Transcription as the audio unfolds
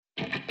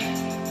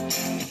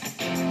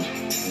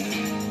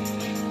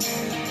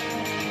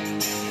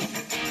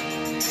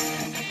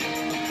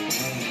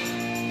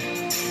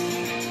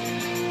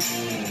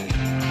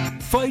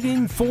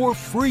fighting for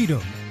freedom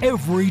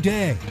every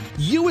day.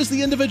 You as the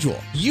individual,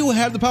 you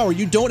have the power.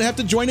 You don't have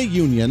to join a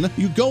union.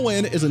 You go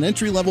in as an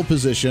entry-level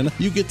position.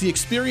 You get the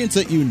experience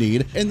that you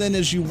need. And then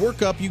as you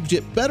work up, you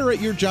get better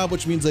at your job,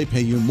 which means they pay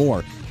you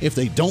more. If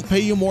they don't pay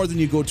you more, then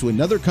you go to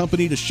another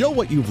company to show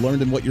what you've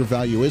learned and what your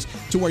value is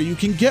to where you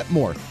can get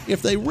more.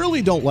 If they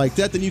really don't like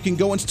that, then you can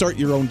go and start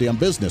your own damn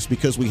business,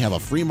 because we have a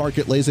free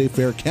market,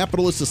 laissez-faire,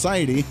 capitalist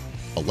society,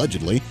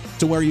 allegedly,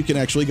 to where you can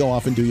actually go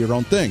off and do your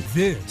own thing.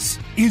 This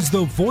is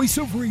the Voice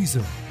of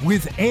Reason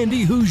with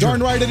Andy Hoosier.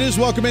 Darn right it is.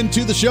 Welcome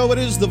into the show. It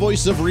is the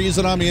Voice of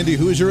Reason. I'm Andy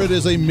Hoosier. It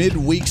is a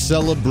midweek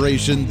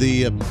celebration,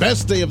 the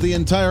best day of the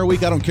entire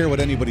week. I don't care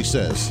what anybody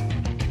says.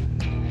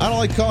 I don't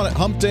like calling it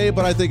hump day,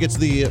 but I think it's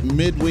the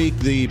midweek,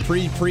 the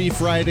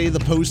pre-Friday, the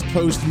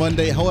post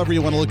Monday, however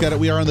you want to look at it.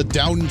 We are on the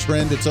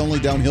downtrend. It's only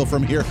downhill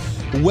from here.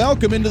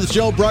 Welcome into the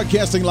show,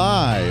 broadcasting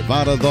live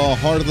out of the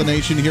heart of the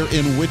nation here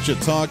in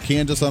Wichita,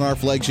 Kansas, on our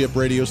flagship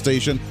radio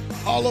station.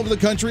 All over the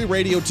country,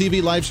 radio,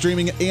 TV, live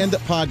streaming, and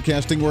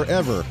podcasting,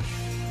 wherever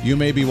you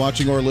may be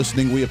watching or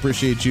listening. We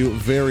appreciate you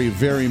very,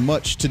 very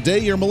much. Today,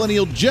 your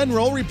Millennial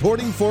General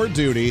reporting for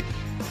duty.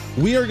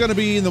 We are going to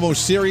be the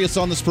most serious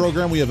on this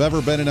program we have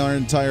ever been in our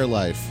entire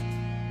life.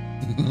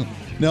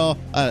 No,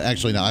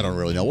 actually, no, I don't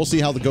really know. We'll see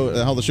how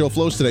the show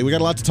flows today. We got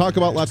a lot to talk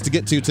about, lots to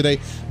get to today.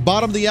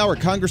 Bottom of the hour,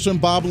 Congressman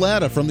Bob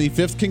Latta from the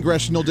 5th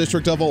Congressional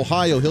District of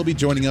Ohio. He'll be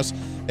joining us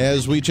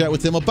as we chat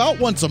with him about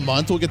once a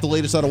month. We'll get the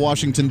latest out of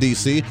Washington,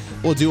 D.C.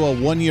 We'll do a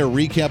one-year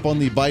recap on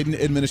the Biden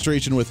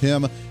administration with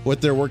him, what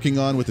they're working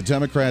on with the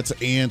Democrats,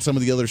 and some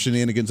of the other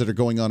shenanigans that are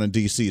going on in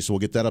D.C. So we'll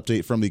get that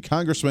update from the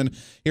congressman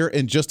here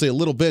in just a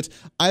little bit.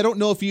 I don't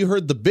know if you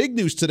heard the big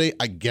news today.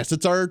 I guess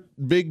it's our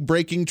big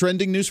breaking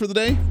trending news for the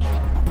day.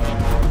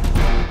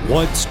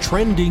 What's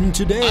trending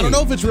today? I don't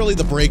know if it's really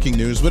the breaking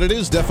news, but it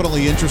is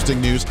definitely interesting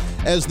news,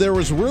 as there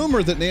was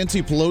rumor that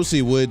Nancy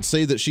Pelosi would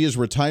say that she is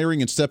retiring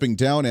and stepping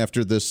down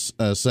after this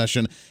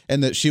session,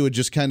 and that she would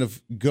just kind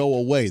of go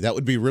away. That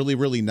would be really,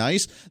 really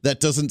nice. That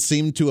doesn't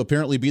seem to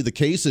apparently be the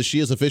case, as she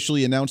has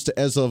officially announced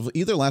as of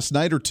either last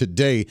night or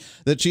today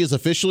that she is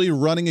officially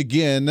running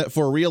again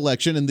for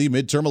re-election in the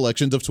midterm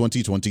elections of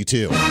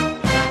 2022.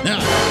 Now,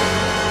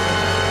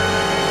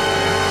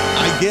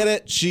 I get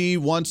it. She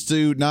wants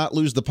to not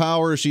lose the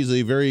power. She's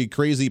a very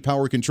crazy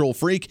power control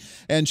freak,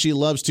 and she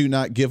loves to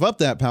not give up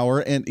that power.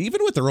 And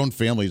even with her own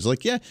family, it's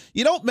like, yeah,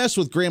 you don't mess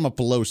with Grandma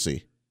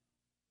Pelosi.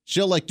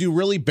 She'll do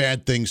really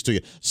bad things to you.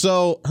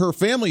 So her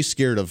family's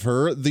scared of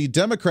her. The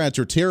Democrats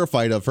are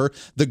terrified of her.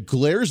 The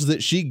glares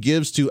that she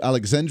gives to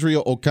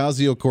Alexandria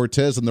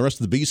Ocasio-Cortez and the rest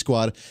of the B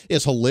Squad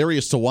is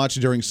hilarious to watch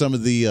during some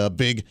of the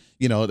big,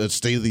 the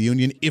State of the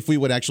Union. If we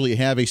would actually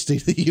have a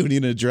State of the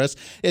Union address,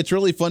 it's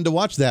really fun to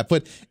watch that.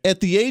 But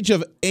at the age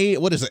of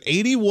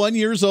 81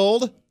 years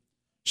old,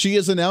 she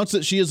has announced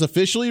that she is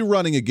officially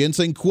running again,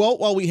 saying, quote,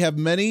 while we have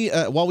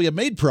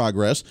made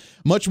progress,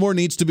 much more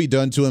needs to be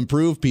done to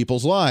improve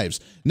people's lives.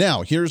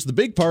 Now, here's the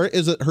big part,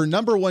 is that her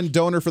number one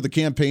donor for the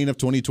campaign of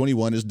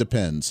 2021 is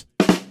Depends.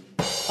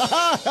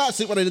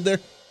 See what I did there?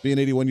 Being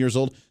 81 years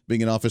old,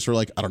 being in office for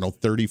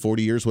 30,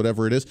 40 years,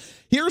 whatever it is.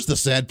 Here's the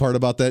sad part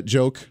about that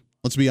joke.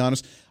 Let's be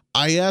honest.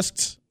 I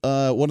asked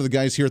one of the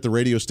guys here at the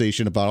radio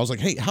station about it. I was like,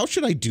 hey, how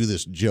should I do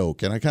this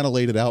joke? And I kind of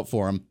laid it out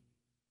for him.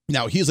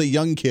 Now, he's a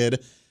young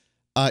kid.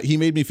 He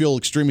made me feel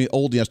extremely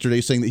old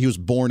yesterday, saying that he was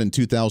born in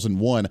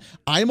 2001.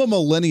 I'm a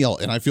millennial,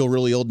 and I feel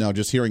really old now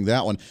just hearing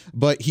that one.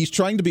 But he's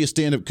trying to be a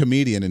stand-up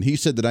comedian, and he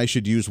said that I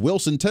should use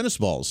Wilson tennis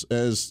balls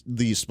as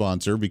the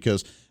sponsor,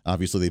 because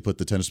obviously they put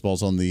the tennis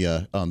balls on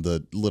the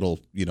little,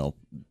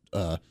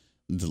 the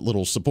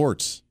little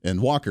supports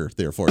and walker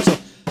there for it. So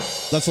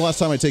that's the last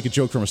time I take a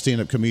joke from a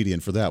stand-up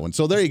comedian for that one.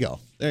 So there you go.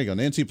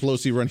 Nancy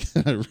Pelosi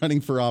running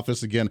for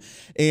office again,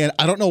 and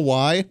I don't know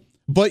why.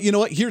 But you know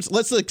what?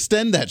 Let's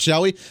extend that,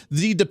 shall we?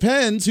 The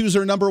Depends, who's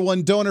her number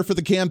one donor for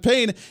the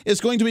campaign, is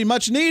going to be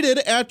much needed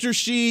after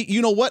she,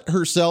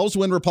 herself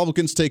when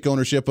Republicans take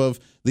ownership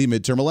of the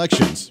midterm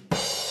elections.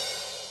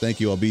 Thank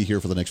you. I'll be here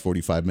for the next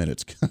 45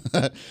 minutes.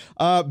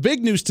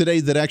 Big news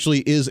today that actually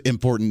is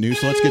important news,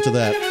 so let's get to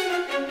that.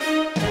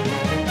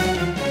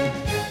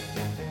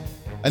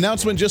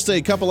 Announcement just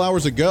a couple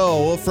hours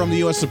ago from the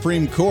U.S.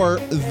 Supreme Court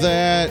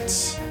that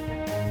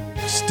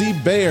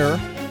Stephen Breyer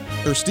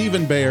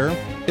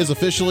is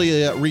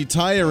officially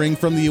retiring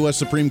from the U.S.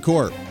 Supreme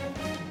Court,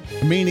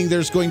 meaning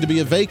there's going to be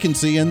a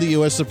vacancy in the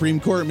U.S. Supreme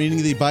Court,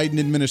 meaning the Biden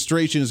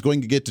administration is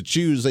going to get to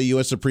choose a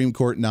U.S. Supreme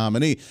Court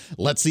nominee.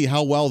 Let's see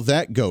how well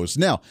that goes.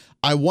 Now,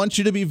 I want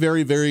you to be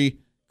very, very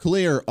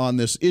clear on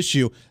this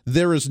issue.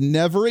 There is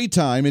never a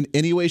time in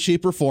any way,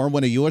 shape, or form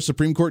when a U.S.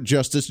 Supreme Court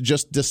justice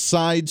just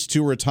decides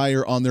to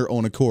retire on their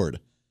own accord.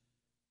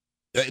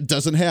 It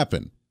doesn't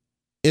happen.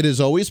 It is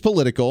always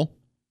political.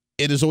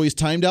 It is always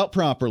timed out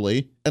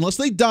properly, unless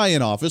they die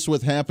in office,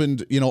 what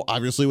happened,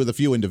 obviously with a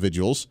few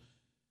individuals.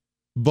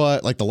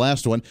 but like the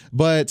last one,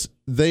 but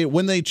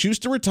when they choose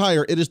to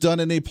retire, it is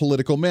done in a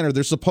political manner.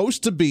 They're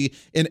supposed to be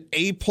an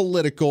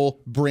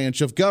apolitical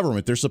branch of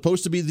government. They're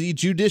supposed to be the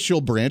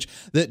judicial branch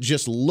that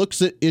just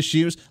looks at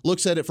issues,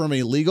 looks at it from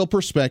a legal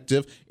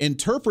perspective,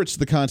 interprets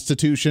the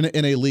Constitution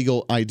in a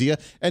legal idea,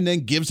 and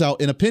then gives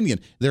out an opinion.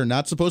 They're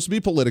not supposed to be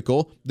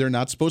political. They're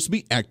not supposed to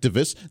be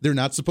activists. They're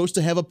not supposed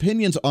to have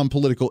opinions on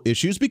political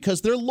issues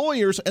because they're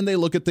lawyers and they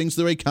look at things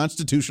through a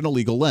constitutional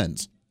legal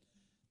lens.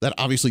 That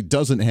obviously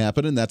doesn't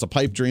happen, and that's a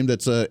pipe dream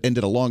that's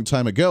ended a long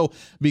time ago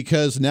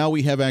because now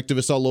we have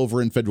activists all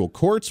over in federal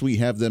courts. We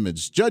have them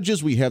as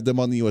judges. We have them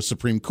on the U.S.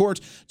 Supreme Court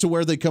to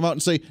where they come out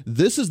and say,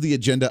 this is the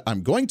agenda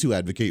I'm going to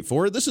advocate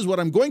for. This is what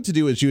I'm going to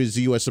do as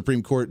the U.S.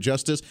 Supreme Court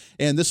justice,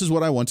 and this is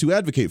what I want to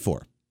advocate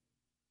for.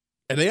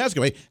 And they ask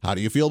me, how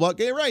do you feel about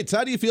gay rights?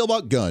 How do you feel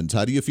about guns?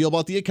 How do you feel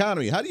about the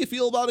economy? How do you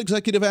feel about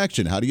executive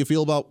action? How do you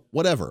feel about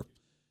whatever?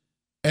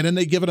 And then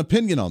they give an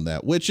opinion on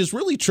that, which is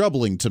really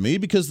troubling to me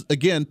because,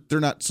 again, they're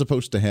not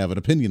supposed to have an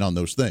opinion on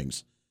those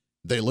things.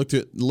 They look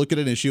at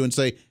an issue and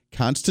say,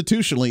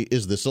 constitutionally,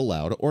 is this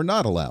allowed or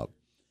not allowed?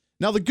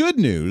 Now, the good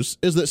news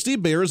is that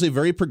Steve Baer is a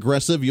very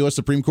progressive U.S.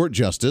 Supreme Court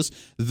justice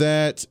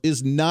that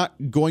is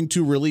not going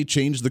to really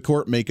change the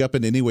court makeup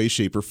in any way,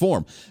 shape, or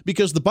form.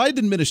 Because the Biden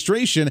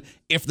administration,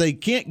 if they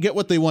can't get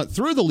what they want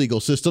through the legal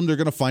system, they're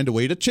going to find a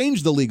way to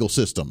change the legal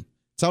system.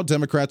 It's how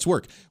Democrats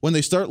work. When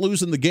they start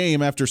losing the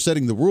game after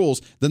setting the rules,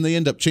 then they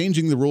end up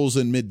changing the rules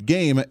in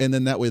mid-game, and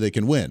then that way they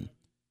can win.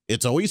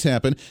 It's always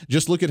happened.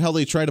 Just look at how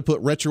they try to put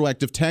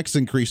retroactive tax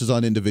increases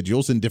on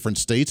individuals in different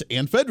states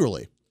and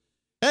federally.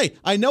 Hey,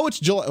 I know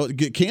it's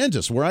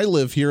Kansas, where I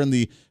live here in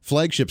the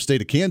flagship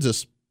state of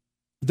Kansas.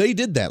 They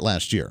did that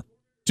last year,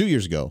 2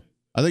 years ago.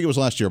 I think it was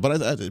last year,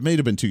 but it may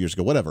have been 2 years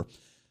ago, whatever.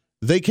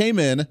 They came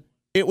in,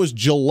 it was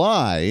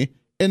July,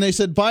 and they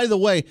said, by the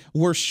way,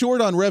 we're short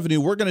on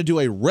revenue. We're going to do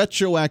a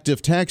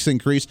retroactive tax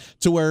increase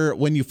to where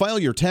when you file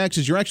your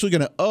taxes, you're actually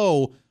going to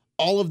owe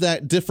all of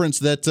that difference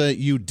that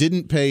you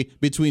didn't pay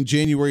between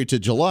January to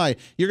July.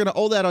 You're going to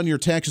owe that on your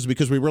taxes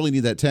because we really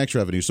need that tax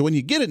revenue. So when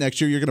you get it next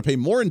year, you're going to pay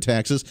more in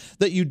taxes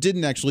that you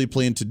didn't actually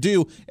plan to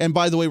do. And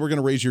by the way, we're going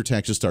to raise your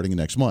taxes starting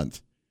next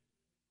month.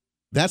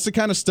 That's the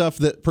kind of stuff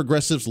that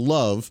progressives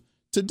love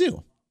to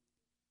do.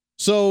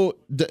 So,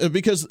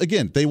 because,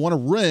 again, they want to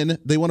win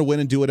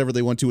and do whatever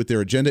they want to with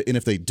their agenda. And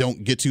if they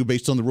don't get to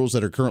based on the rules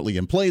that are currently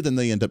in play, then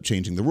they end up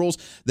changing the rules.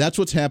 That's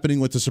what's happening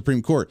with the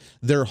Supreme Court.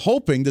 They're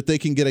hoping that they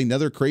can get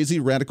another crazy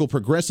radical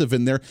progressive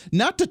in there,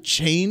 not to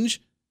change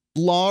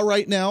law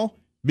right now,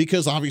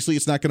 because obviously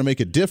it's not going to make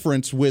a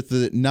difference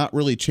with not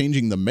really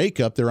changing the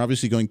makeup. They're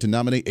obviously going to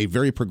nominate a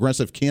very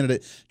progressive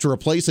candidate to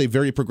replace a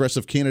very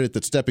progressive candidate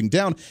that's stepping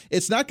down.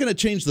 It's not going to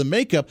change the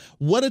makeup.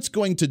 What it's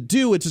going to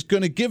do, it's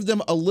going to give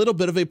them a little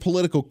bit of a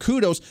political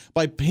kudos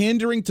by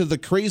pandering to the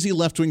crazy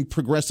left-wing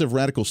progressive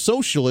radical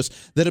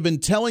socialists that have been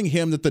telling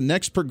him that the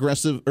next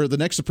progressive or the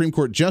next Supreme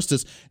Court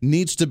justice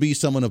needs to be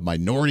someone of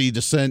minority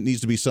descent,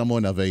 needs to be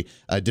someone of a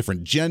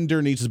different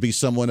gender, needs to be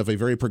someone of a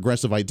very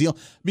progressive ideal,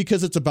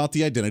 because it's about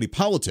the identity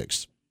politics.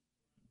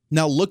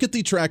 Now, look at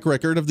the track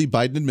record of the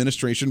Biden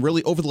administration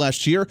really over the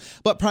last year,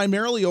 but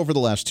primarily over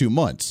the last 2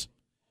 months.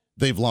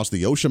 They've lost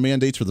the OSHA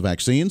mandates for the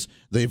vaccines.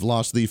 They've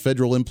lost the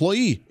federal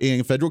employee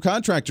and federal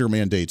contractor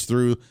mandates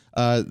through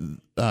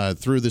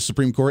the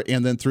Supreme Court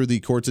and then through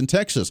the courts in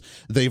Texas.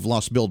 They've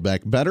lost Build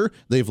Back Better.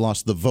 They've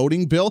lost the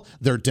voting bill.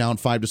 They're down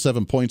 5 to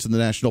 7 points in the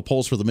national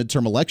polls for the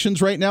midterm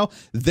elections right now.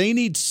 They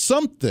need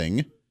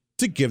something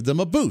to give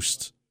them a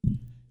boost.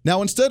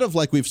 Now, instead of,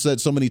 like we've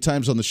said so many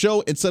times on the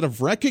show, instead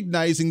of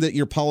recognizing that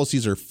your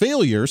policies are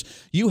failures,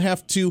 you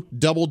have to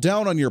double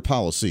down on your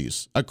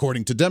policies,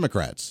 according to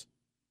Democrats.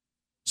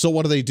 So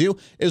what do?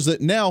 Is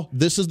that now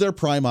this is their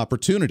prime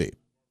opportunity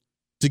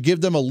to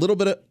give them a little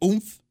bit of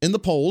oomph in the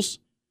polls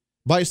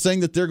by saying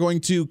that they're going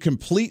to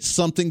complete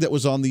something that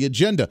was on the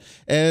agenda.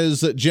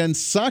 As Jen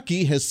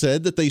Psaki has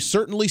said that they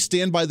certainly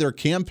stand by their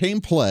campaign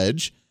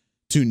pledge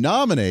to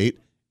nominate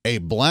a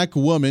black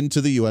woman to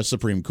the U.S.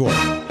 Supreme Court.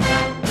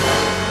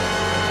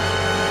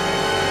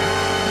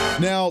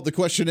 Now, the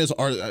question is,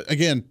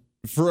 again,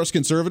 for us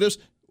conservatives,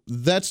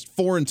 that's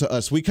foreign to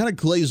us. We kind of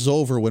glaze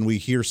over when we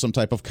hear some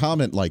type of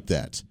comment like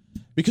that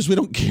because we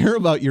don't care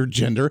about your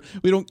gender.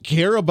 We don't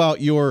care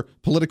about your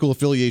political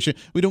affiliation.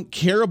 We don't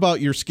care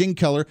about your skin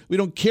color. We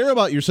don't care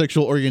about your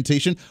sexual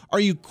orientation. Are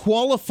you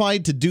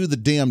qualified to do the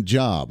damn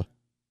job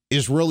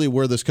is really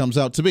where this comes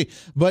out to be.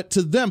 But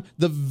to them,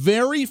 the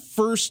very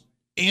first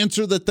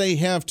answer that they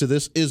have to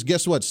this is,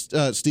 guess what?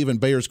 Stephen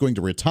Bayer is going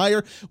to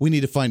retire. We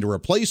need to find a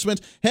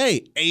replacement.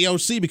 Hey,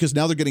 AOC, because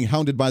now they're getting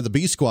hounded by the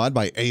B Squad,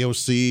 by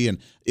AOC and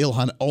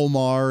Ilhan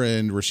Omar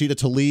and Rashida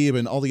Tlaib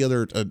and all the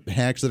other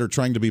hacks that are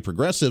trying to be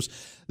progressives.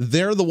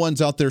 They're the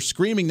ones out there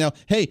screaming now,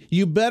 hey,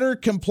 you better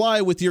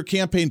comply with your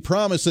campaign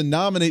promise and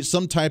nominate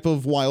some type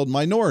of wild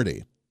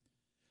minority.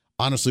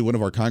 Honestly, one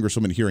of our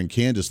congresswomen here in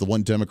Kansas, the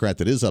one Democrat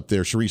that is up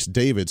there, Sharice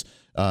Davids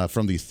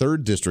from the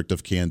 3rd District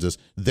of Kansas,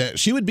 that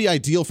she would be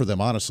ideal for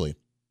them, honestly.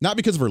 Not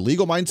because of her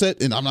legal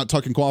mindset, and I'm not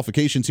talking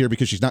qualifications here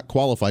because she's not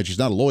qualified, she's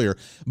not a lawyer,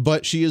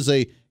 but she is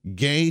a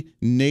gay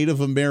Native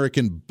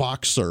American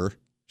boxer.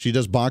 She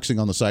does boxing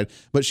on the side,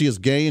 but she is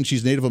gay and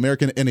she's Native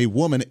American and a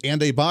woman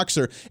and a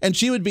boxer. And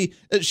she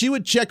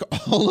would check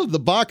all of the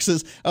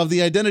boxes of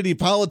the identity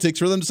politics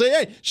for them to say,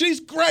 hey, she's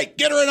great.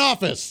 Get her in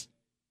office.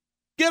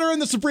 Get her in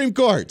the Supreme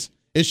Court.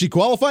 Is she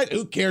qualified?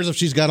 Who cares if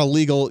she's got a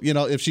legal,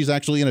 if she's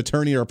actually an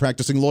attorney or a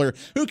practicing lawyer?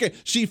 Who cares?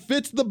 She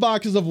fits the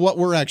boxes of what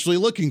we're actually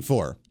looking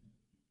for.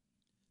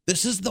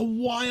 This is the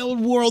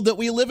wild world that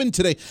we live in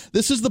today.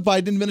 This is the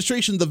Biden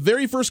administration. The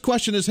very first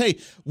question is, hey,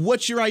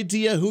 what's your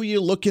idea? Who are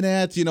you looking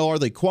at? Are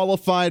they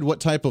qualified?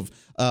 What type of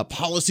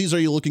policies are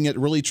you looking at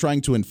really trying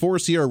to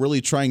enforce here or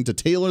really trying to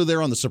tailor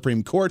there on the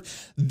Supreme Court?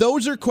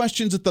 Those are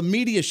questions that the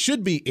media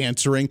should be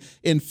answering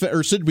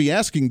or should be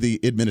asking the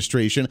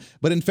administration.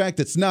 But in fact,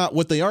 it's not.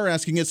 What they are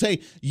asking is,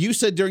 hey, you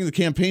said during the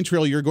campaign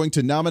trail you're going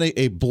to nominate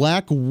a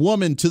black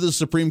woman to the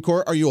Supreme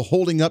Court. Are you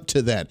holding up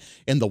to that?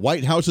 And the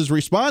White House's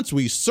response,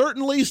 we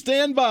certainly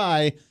stand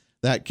by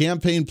that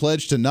campaign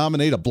pledge to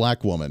nominate a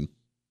black woman.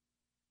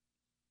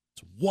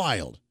 It's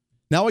wild.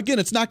 Now, again,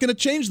 it's not going to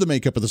change the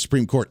makeup of the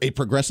Supreme Court. A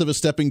progressive is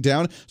stepping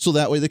down, so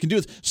that way they can do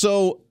it.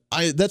 So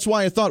that's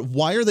why I thought,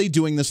 why are they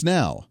doing this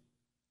now?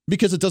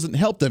 Because it doesn't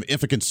help them.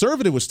 If a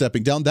conservative was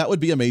stepping down, that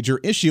would be a major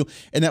issue,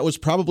 and that was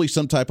probably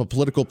some type of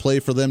political play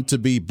for them to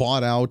be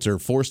bought out or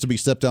forced to be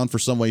stepped down for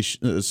some way,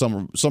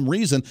 some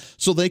reason,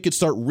 so they could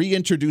start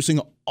reintroducing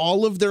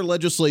all of their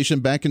legislation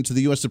back into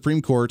the U.S.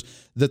 Supreme Court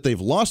that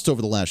they've lost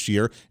over the last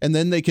year, and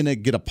then they can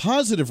get a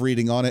positive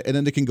reading on it, and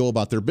then they can go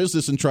about their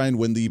business and try and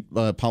win the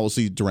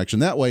policy direction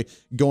that way,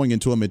 going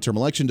into a midterm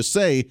election to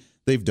say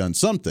they've done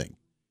something.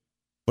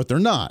 But they're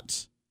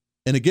not.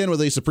 And again,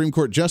 with a Supreme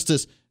Court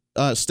justice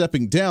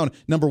stepping down,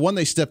 number one,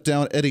 they stepped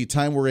down at a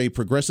time where a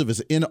progressive is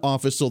in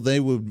office, so they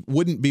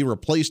wouldn't be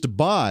replaced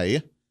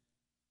by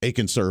a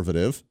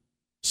conservative.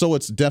 So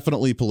it's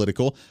definitely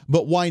political.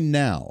 But why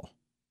now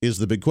is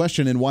the big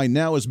question. And why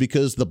now is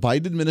because the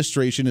Biden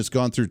administration has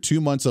gone through 2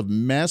 months of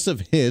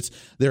massive hits.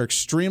 They're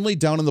extremely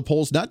down in the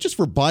polls, not just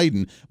for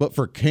Biden, but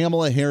for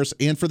Kamala Harris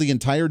and for the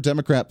entire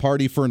Democrat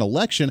Party for an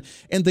election.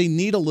 And they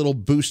need a little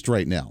boost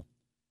right now.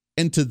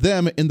 And to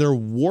them, in their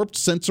warped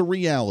sense of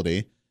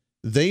reality,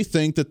 they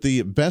think that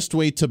the best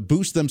way to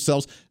boost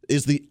themselves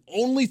is the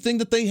only thing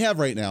that they have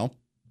right now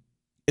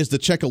is to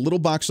check a little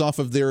box off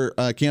of their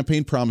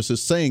campaign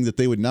promises saying that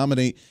they would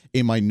nominate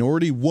a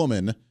minority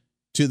woman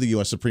to the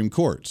U.S. Supreme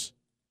Court.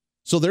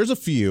 So there's a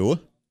few.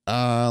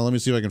 Let me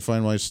see if I can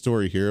find my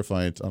story here.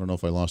 I don't know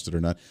if I lost it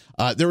or not.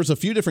 There was a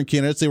few different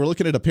candidates. They were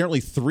looking at apparently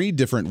 3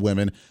 different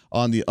women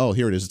on the,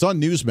 here it is. It's on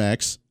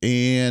Newsmax,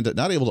 and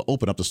not able to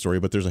open up the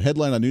story, but there's a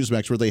headline on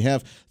Newsmax where they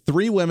have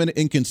 3 women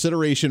in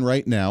consideration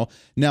right now.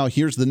 Now,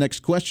 here's the next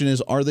question is,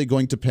 are they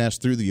going to pass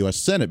through the U.S.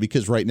 Senate?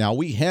 Because right now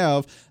we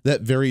have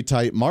that very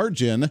tight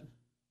margin,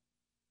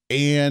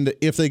 and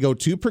if they go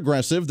too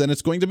progressive, then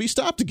it's going to be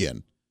stopped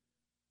again.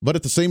 But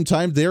at the same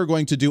time, they're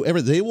going to do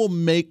everything. They will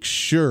make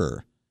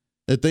sure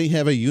that they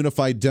have a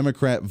unified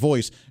Democrat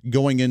voice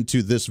going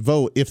into this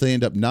vote if they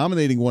end up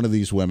nominating one of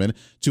these women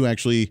to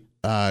actually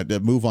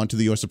move on to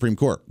the U.S. Supreme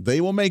Court. They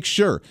will make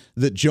sure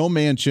that Joe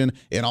Manchin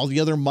and all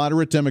the other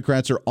moderate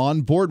Democrats are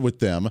on board with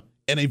them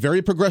in a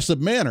very progressive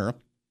manner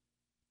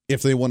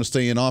if they want to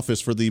stay in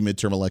office for the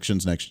midterm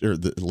elections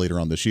later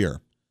on this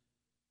year.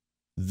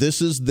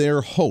 This is their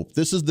hope.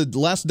 This is the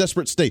last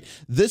desperate state.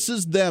 This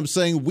is them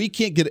saying, we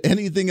can't get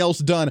anything else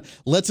done.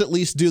 Let's at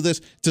least do this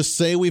to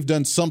say we've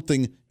done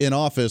something in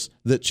office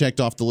that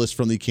checked off the list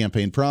from the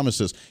campaign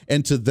promises.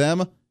 And to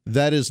them,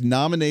 that is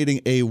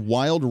nominating a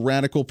wild,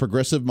 radical,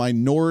 progressive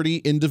minority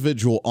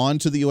individual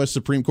onto the U.S.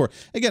 Supreme Court.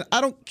 Again,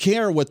 I don't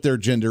care what their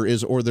gender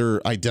is or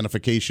their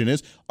identification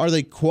is. Are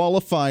they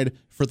qualified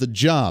for the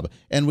job?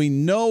 And we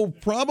know,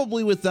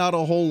 probably without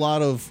a whole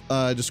lot of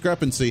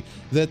discrepancy,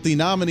 that the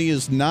nominee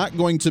is not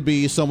going to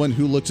be someone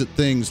who looks at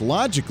things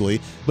logically,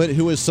 but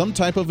who is some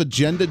type of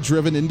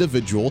agenda-driven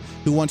individual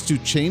who wants to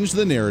change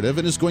the narrative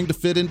and is going to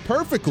fit in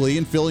perfectly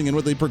in filling in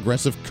with a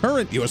progressive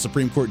current U.S.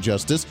 Supreme Court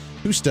justice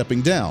who's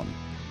stepping down.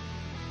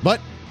 But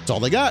it's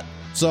all they got.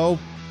 So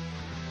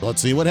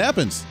let's see what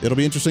happens. It'll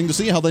be interesting to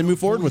see how they move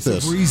forward with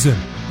this. Reason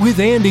with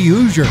Andy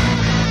Hoosier.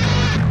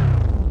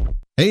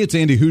 Hey, it's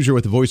Andy Hoosier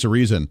with the Voice of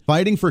Reason.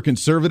 Fighting for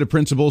conservative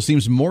principles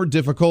seems more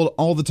difficult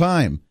all the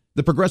time.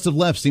 The progressive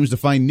left seems to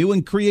find new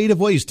and creative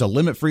ways to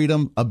limit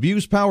freedom,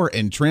 abuse power,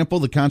 and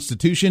trample the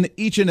Constitution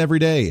each and every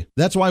day.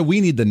 That's why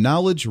we need the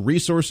knowledge,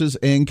 resources,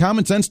 and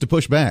common sense to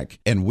push back,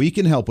 and we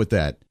can help with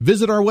that.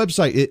 Visit our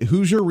website at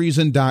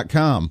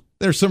HoosierReason.com.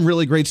 There's some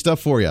really great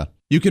stuff for you.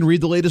 You can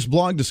read the latest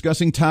blog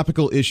discussing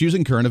topical issues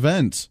and current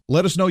events.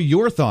 Let us know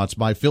your thoughts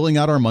by filling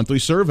out our monthly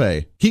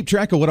survey. Keep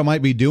track of what I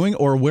might be doing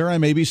or where I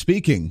may be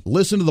speaking.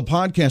 Listen to the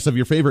podcast of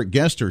your favorite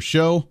guest or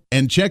show,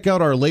 and check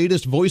out our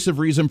latest Voice of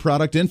Reason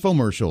product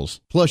infomercials.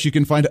 Plus, you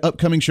can find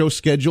upcoming show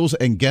schedules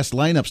and guest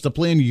lineups to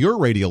plan your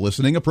radio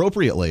listening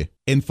appropriately.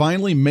 And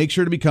finally, make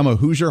sure to become a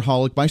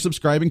Hoosier-holic by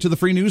subscribing to the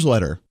free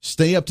newsletter.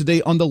 Stay up to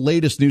date on the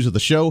latest news of the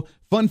show,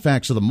 fun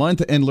facts of the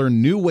month, and learn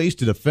new ways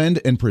to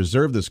defend and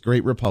preserve this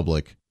great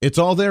republic. It's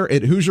all there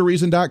at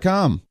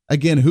HoosierReason.com.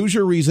 Again,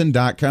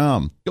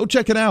 HoosierReason.com. Go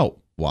check it out.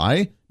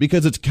 Why?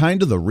 Because it's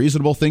kind of the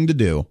reasonable thing to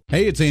do.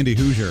 Hey, it's Andy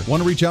Hoosier.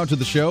 Want to reach out to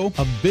the show?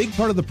 A big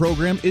part of the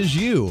program is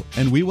you,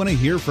 and we want to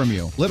hear from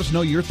you. Let us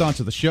know your thoughts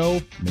of the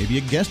show, maybe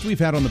a guest we've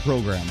had on the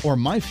program, or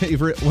my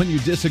favorite, when you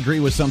disagree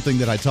with something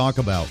that I talk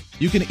about.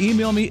 You can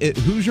email me at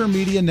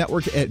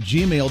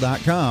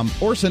HoosierMediaNetwork@gmail.com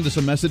or send us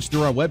a message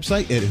through our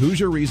website at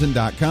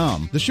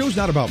HoosierReason.com. The show's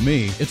not about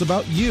me, it's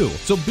about you.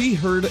 So be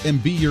heard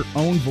and be your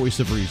own voice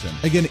of reason.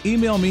 Again,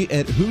 email me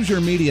at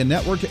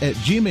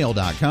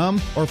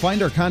HoosierMediaNetwork@gmail.com or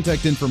find our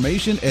contact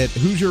information at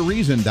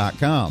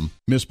HoosierReason.com.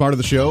 Miss part of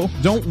the show?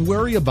 Don't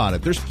worry about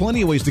it. There's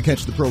plenty of ways to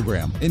catch the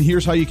program, and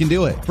here's how you can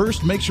do it.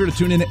 First, make sure to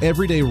tune in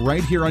every day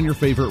right here on your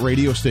favorite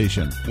radio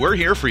station. We're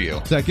here for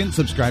you. Second,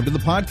 subscribe to the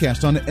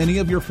podcast on any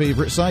of your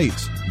favorite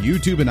sites.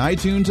 YouTube and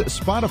iTunes,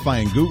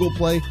 Spotify and Google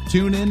Play,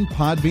 TuneIn,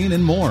 Podbean,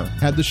 and more.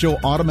 Have the show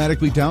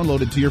automatically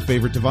downloaded to your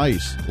favorite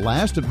device.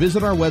 Last,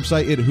 visit our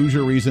website at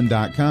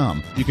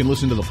HoosierReason.com. You can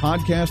listen to the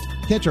podcast,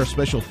 catch our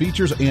special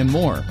features, and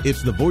more.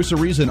 It's the voice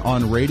of reason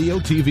on radio,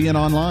 TV, and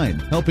online,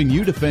 helping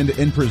you defend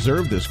and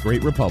preserve this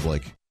great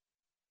republic.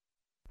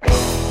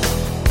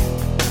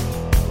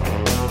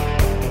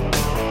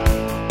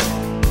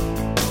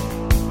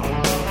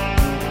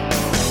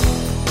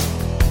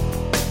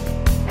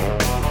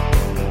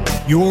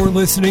 You're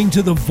listening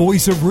to the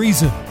Voice of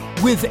Reason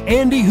with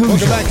Andy Hoosier.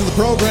 Welcome back to the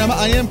program.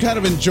 I am kind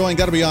of enjoying,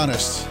 got to be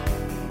honest,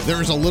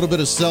 there's a little bit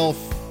of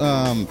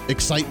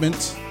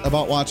excitement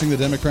about watching the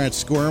Democrats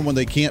squirm when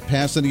they can't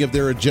pass any of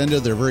their agenda.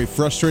 They're very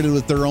frustrated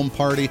with their own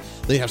party.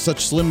 They have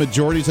such slim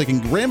majorities. They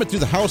can ram it through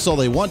the House all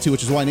they want to,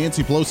 which is why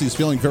Nancy Pelosi is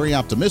feeling very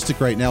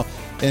optimistic right now.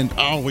 And,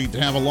 we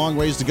have a long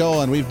ways to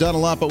go, and we've done a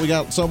lot, but we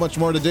got so much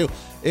more to do.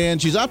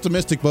 And she's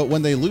optimistic, but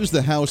when they lose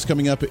the House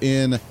coming up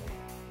in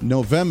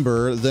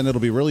November, then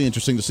it'll be really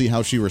interesting to see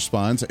how she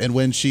responds. And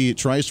when she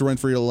tries to run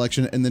for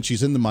re-election and then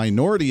she's in the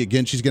minority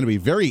again, she's going to be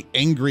very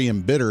angry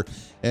and bitter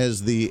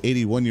as the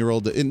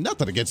 81-year-old, and not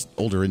that against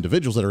older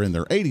individuals that are in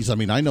their 80s. I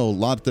mean, I know a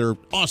lot, they're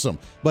awesome,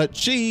 but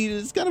she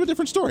is kind of a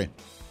different story.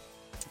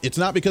 It's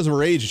not because of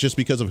her age, it's just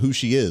because of who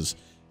she is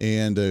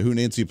and who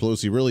Nancy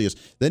Pelosi really is.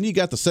 Then you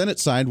got the Senate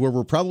side where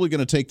we're probably going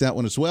to take that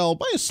one as well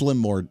by a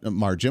slim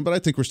margin, but I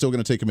think we're still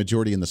going to take a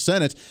majority in the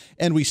Senate,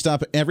 and we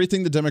stop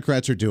everything the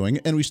Democrats are doing,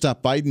 and we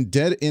stop Biden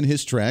dead in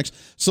his tracks.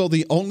 So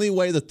the only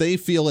way that they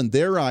feel in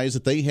their eyes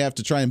that they have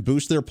to try and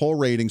boost their poll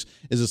ratings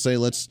is to say,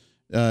 let's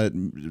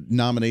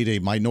nominate a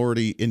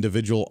minority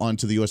individual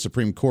onto the U.S.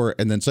 Supreme Court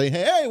and then say,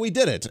 hey, we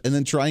did it, and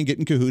then try and get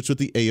in cahoots with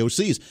the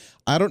AOCs.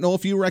 I don't know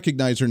if you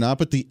recognize or not,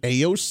 but the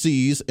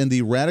AOCs and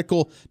the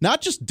radical,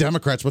 not just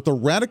Democrats, but the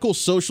radical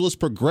socialist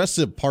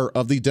progressive part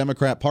of the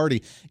Democrat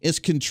Party is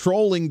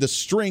controlling the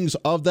strings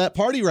of that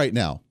party right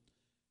now.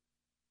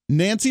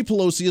 Nancy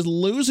Pelosi is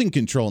losing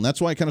control, and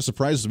that's why it kind of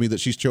surprises me that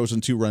she's chosen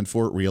to run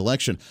for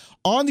re-election.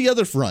 On the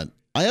other front,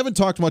 I haven't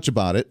talked much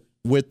about it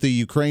with the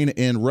Ukraine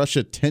and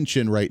Russia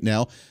tension right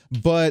now,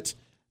 but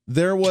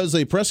there was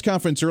a press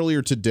conference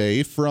earlier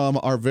today from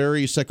our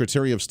very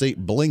Secretary of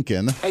State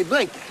Blinken. Hey,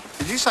 Blinken.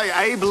 Did you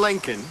say Abe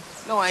Lincoln?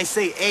 No, I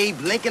say Abe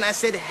Lincoln. I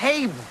said,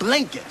 hey,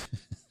 Blinken.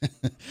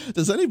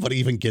 Does anybody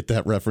even get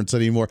that reference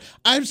anymore?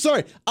 I'm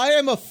sorry. I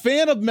am a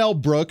fan of Mel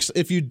Brooks.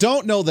 If you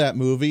don't know that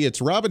movie, it's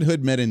Robin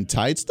Hood Men in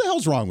Tights. The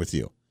hell's wrong with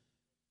you?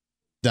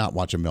 Not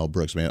watching Mel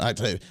Brooks, man. I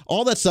tell you,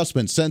 all that stuff's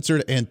been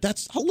censored, and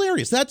that's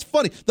hilarious. That's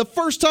funny. The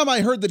first time I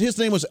heard that his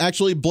name was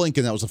actually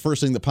Blinken, that was the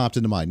first thing that popped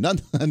into mind.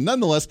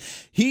 Nonetheless,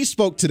 he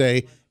spoke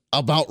today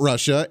about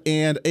Russia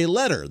and a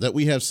letter that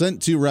we have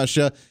sent to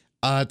Russia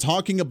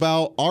talking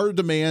about our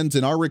demands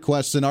and our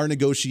requests and our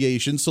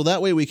negotiations, so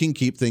that way we can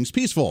keep things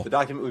peaceful. The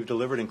document we've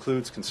delivered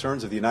includes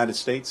concerns of the United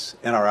States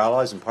and our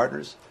allies and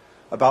partners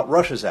about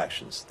Russia's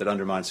actions that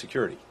undermine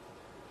security,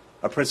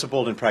 a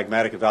principled and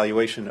pragmatic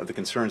evaluation of the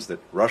concerns that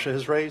Russia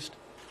has raised,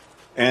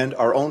 and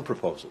our own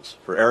proposals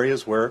for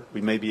areas where we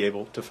may be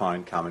able to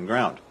find common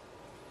ground.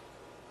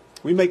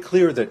 We make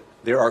clear that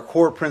there are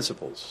core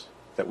principles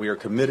that we are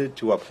committed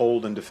to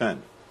uphold and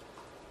defend,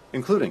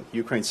 including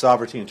Ukraine's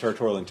sovereignty and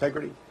territorial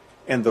integrity,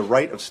 and the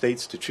right of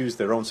states to choose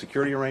their own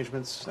security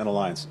arrangements and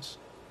alliances.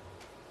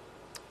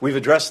 We've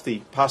addressed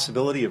the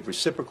possibility of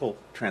reciprocal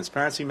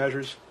transparency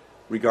measures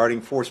regarding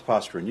force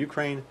posture in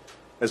Ukraine,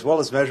 as well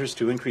as measures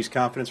to increase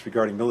confidence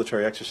regarding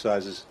military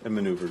exercises and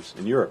maneuvers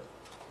in Europe.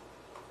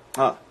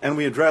 And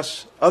we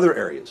address other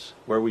areas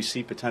where we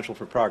see potential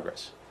for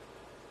progress,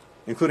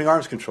 including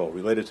arms control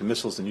related to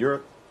missiles in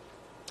Europe,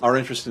 our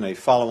interest in a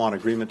follow-on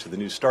agreement to the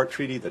New START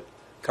treaty that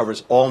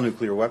covers all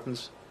nuclear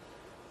weapons,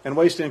 and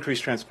ways to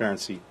increase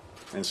transparency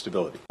and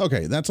stability.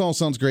 Okay, that all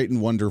sounds great and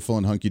wonderful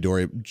and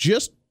hunky-dory.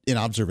 Just an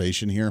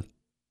observation here.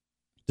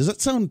 Does that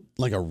sound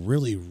like a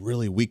really,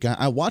 really weak guy?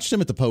 I watched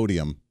him at the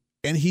podium,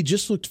 and he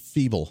just looked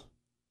feeble.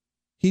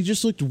 He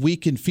just looked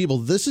weak and feeble.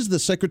 This is the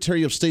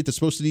Secretary of State that's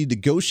supposed to be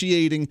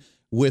negotiating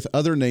with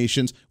other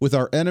nations, with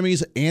our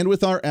enemies and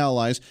with our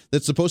allies,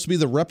 that's supposed to be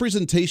the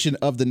representation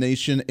of the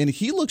nation, and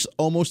he looks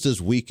almost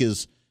as weak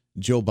as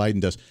Joe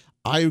Biden does.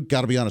 I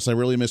got to be honest, I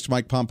really missed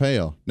Mike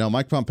Pompeo. Now,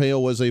 Mike Pompeo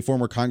was a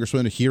former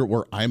congressman here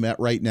where I'm at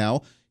right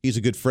now. He's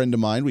a good friend of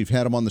mine. We've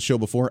had him on the show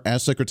before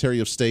as Secretary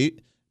of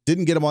State.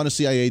 Didn't get him on as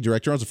CIA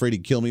director. I was afraid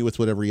he'd kill me with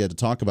whatever he had to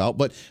talk about.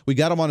 But we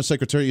got him on as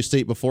Secretary of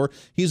State before.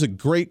 He's a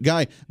great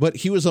guy, but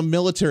he was a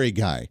military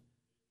guy.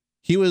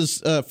 He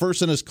was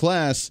first in his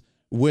class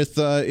with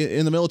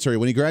in the military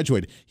when he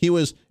graduated. He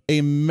was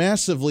a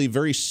massively,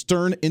 very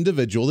stern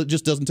individual that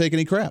just doesn't take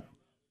any crap.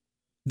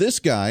 This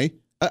guy,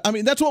 I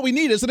mean, that's what we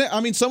need, isn't it? I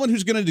mean, someone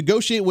who's going to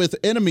negotiate with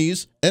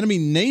enemy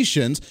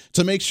nations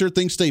to make sure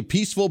things stay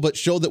peaceful, but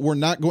show that we're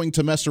not going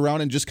to mess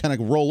around and just kind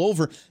of roll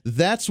over.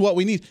 That's what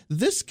we need.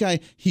 This guy,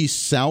 he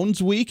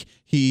sounds weak.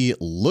 He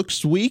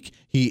looks weak.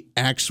 He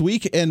acts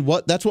weak. And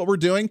that's what we're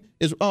doing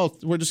is,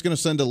 we're just going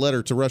to send a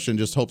letter to Russia and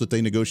just hope that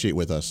they negotiate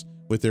with us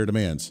with their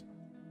demands.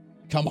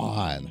 Come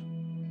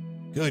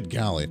on. Good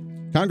golly.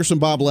 Congressman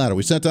Bob Latta,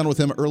 we sat down with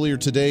him earlier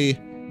today.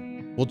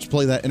 We'll just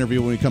play that interview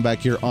when we come back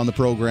here on the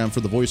program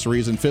for the Voice of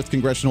Reason, 5th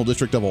Congressional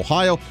District of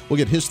Ohio. We'll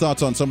get his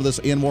thoughts on some of this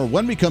and more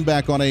when we come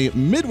back on a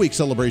midweek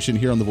celebration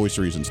here on the Voice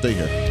of Reason. Stay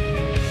here.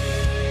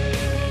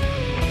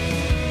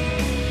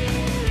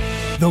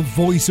 The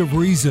Voice of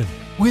Reason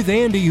with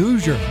Andy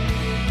Hoosier.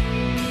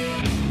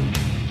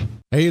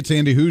 Hey, it's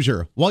Andy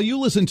Hoosier. While you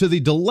listen to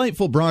the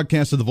delightful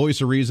broadcast of the Voice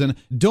of Reason,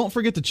 don't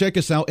forget to check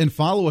us out and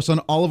follow us on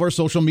all of our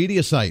social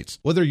media sites.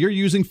 Whether you're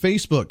using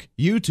Facebook,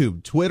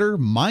 YouTube, Twitter,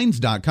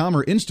 Minds.com,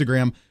 or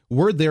Instagram,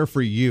 we're there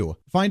for you.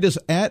 Find us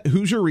at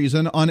Hoosier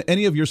Reason on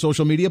any of your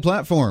social media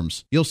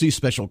platforms. You'll see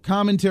special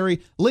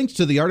commentary, links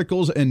to the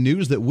articles and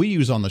news that we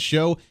use on the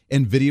show,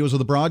 and videos of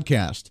the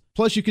broadcast.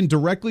 Plus, you can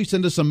directly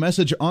send us a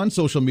message on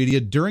social media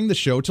during the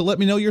show to let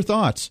me know your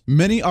thoughts.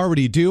 Many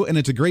already do, and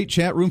it's a great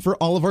chat room for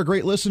all of our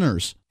great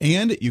listeners.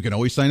 And you can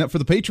always sign up for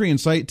the Patreon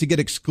site to get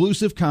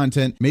exclusive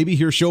content, maybe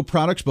hear show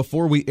products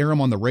before we air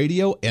them on the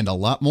radio, and a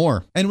lot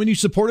more. And when you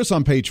support us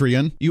on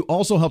Patreon, you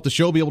also help the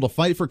show be able to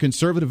fight for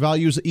conservative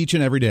values each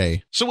and every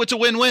day. So it's a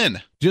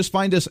win-win. Just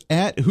find us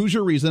at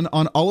Hoosier Reason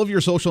on all of your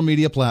social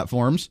media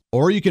platforms,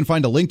 or you can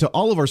find a link to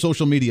all of our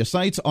social media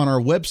sites on our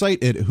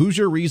website at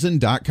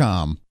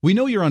HoosierReason.com. We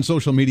know you're on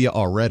social media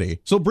already,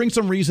 so bring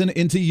some reason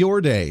into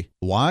your day.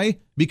 Why?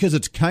 Because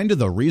it's kind of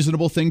the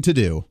reasonable thing to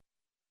do.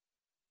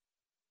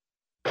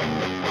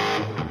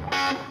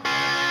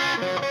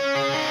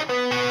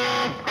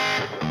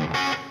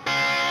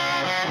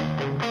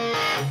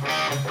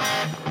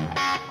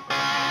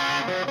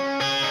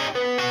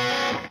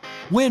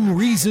 When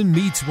Reason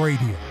Meets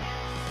Radio.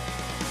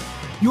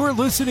 You're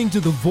listening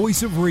to the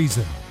Voice of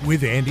Reason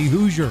with Andy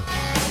Hoosier.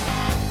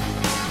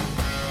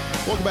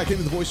 Welcome back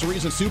into the Voice of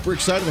Reason. Super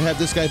excited to have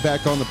this guy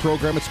back on the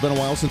program. It's been a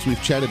while since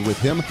we've chatted with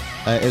him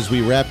as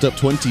we wrapped up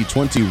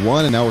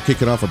 2021, and now we're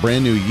kicking off a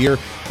brand new year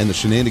and the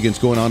shenanigans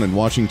going on in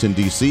Washington,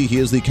 D.C. He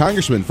is the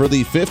congressman for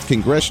the 5th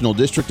Congressional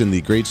District in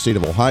the great state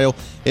of Ohio.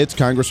 It's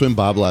Congressman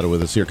Bob Latta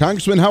with us here.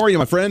 Congressman, how are you,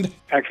 my friend?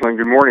 Excellent.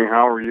 Good morning.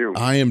 How are you?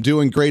 I am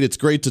doing great. It's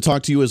great to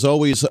talk to you as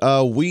always.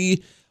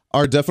 We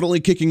are definitely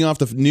kicking off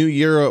the new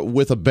year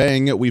with a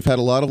bang. We've had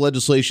a lot of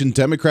legislation.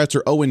 Democrats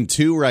are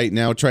 0-2 right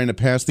now trying to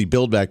pass the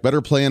Build Back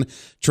Better plan,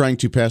 trying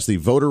to pass the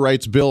voter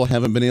rights bill,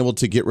 haven't been able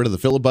to get rid of the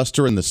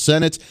filibuster in the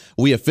Senate.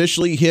 We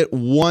officially hit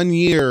 1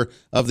 year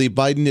of the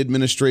Biden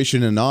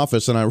administration in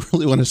office, and I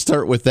really want to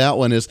start with that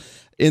one. Is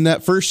in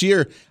that first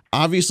year,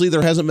 obviously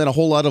there hasn't been a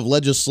whole lot of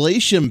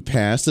legislation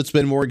passed. It's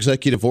been more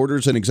executive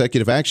orders and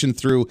executive action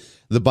through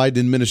the Biden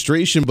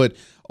administration, but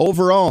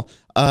overall,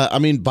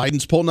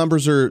 Biden's poll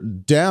numbers are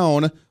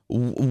down.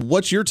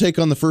 What's your take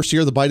on the first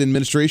year of the Biden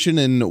administration,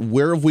 and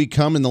where have we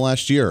come in the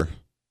last year?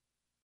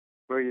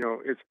 Well,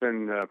 it's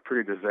been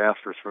pretty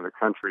disastrous for the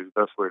country, is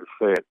the best way to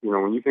say it.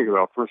 When you think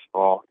about, first of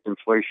all,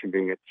 inflation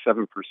being at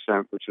 7%,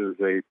 which is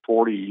a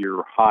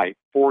 40-year high,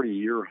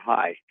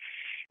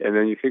 and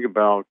then you think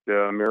about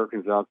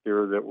Americans out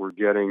there that were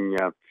getting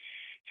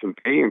some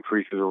pay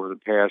increases over the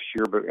past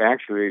year, but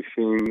actually they've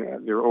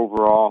seen their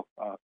overall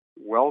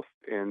wealth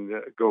and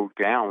go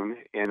down.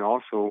 And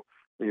also,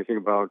 when you think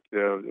about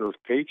those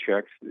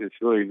paychecks,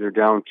 they're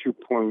down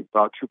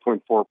about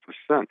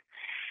 2.4%.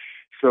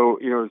 So,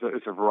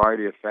 it's a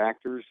variety of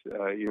factors.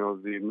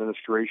 The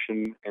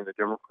administration and the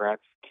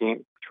Democrats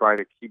can't try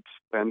to keep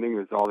spending.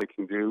 That's all they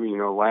can do.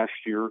 Last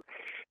year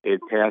they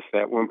passed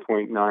that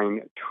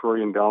 $1.9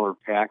 trillion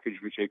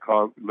package, which they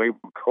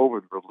labeled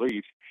COVID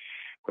relief,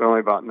 but only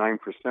about 9%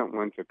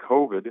 went to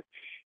COVID.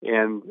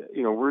 And,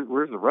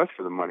 where's the rest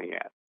of the money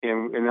at?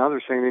 And now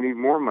they're saying they need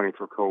more money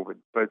for COVID.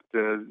 But,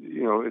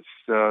 it's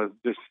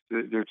just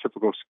their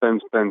typical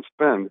spend.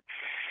 And,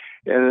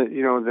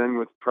 then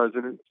with the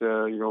president,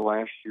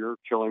 last year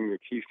killing the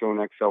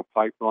Keystone XL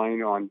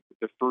pipeline on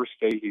the first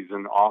day he's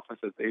in office,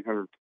 that's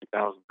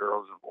 850,000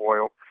 barrels of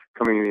oil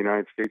coming in the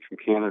United States from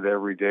Canada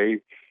every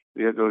day.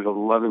 Those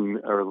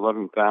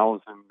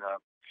 11,000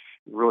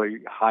 really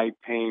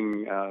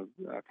high-paying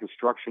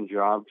construction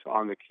jobs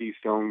on the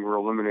Keystone were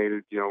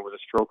eliminated, with a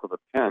stroke of a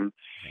pen.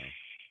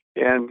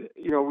 And,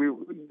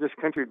 this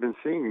country had been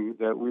seeing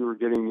that we were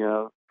getting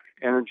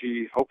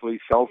energy, hopefully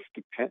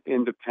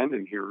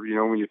self-independent here.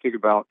 When you think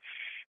about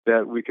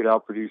that, we could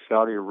outproduce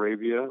Saudi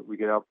Arabia, we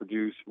could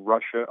outproduce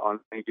Russia on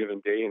any given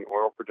day in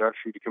oil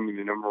production, becoming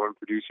the number one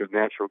producer of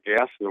natural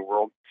gas in the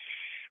world.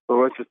 Well,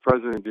 what's the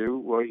president do?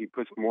 Well, he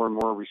puts more and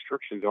more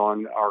restrictions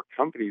on our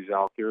companies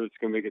out there. It's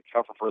going to make it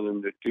tougher for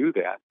them to do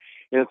that.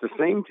 And at the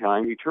same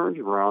time, he turns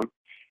around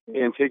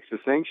and takes the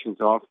sanctions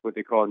off what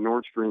they call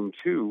Nord Stream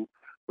 2,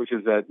 which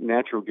is that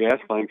natural gas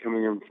line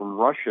coming in from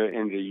Russia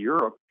into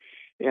Europe.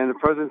 And the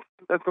president,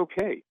 that's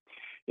okay.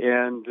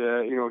 And,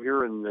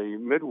 here in the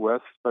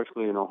Midwest,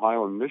 especially in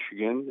Ohio and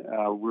Michigan,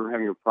 we're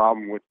having a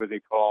problem with what they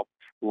call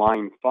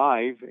Line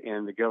 5,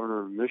 and the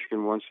governor of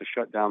Michigan wants to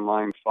shut down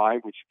Line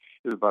 5, which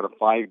is about a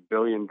 $5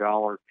 billion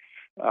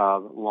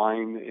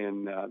line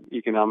in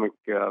economic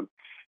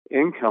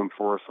income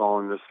for us all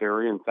in this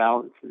area, and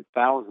thousands and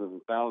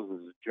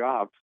thousands of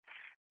jobs.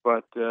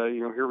 But,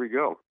 here we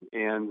go.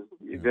 And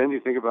then you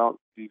think about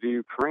the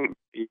Ukraine.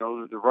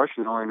 The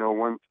Russians only know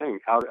one thing.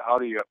 How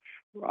do you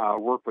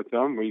work with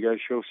them? Well, you got to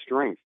show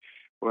strength.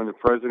 When the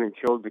president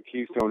killed the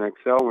Keystone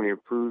XL, when he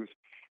approved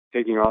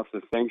taking off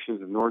the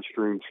sanctions of Nord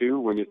Stream 2,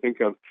 when you think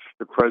of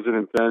the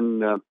president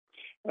then,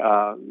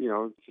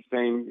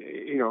 saying,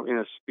 in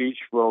a speech,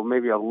 well,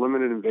 maybe a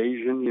limited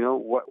invasion,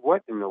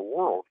 what in the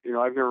world?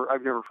 I've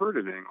never heard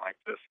of anything like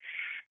this.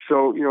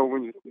 So,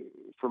 when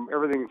from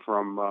everything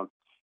from,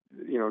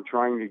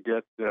 trying to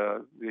get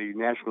the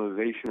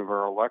nationalization of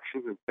our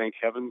elections, and thank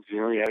heavens,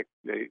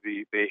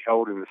 they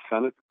held in the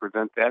Senate to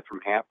prevent that from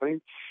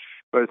happening.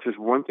 But it's just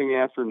one thing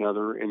after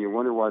another, and you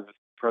wonder why the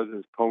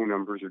president's poll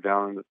numbers are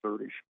down in the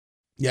 30s.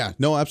 Yeah,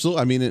 no,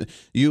 absolutely. I mean,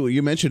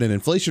 you mentioned an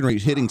inflation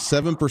rate hitting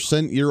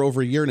 7% year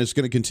over year, and it's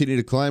going to continue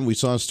to climb. We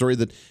saw a story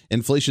that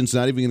inflation's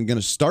not even going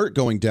to start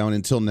going down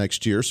until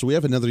next year. So we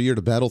have another year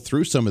to battle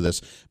through some of this.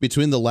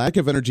 Between the lack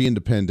of energy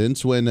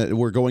independence, when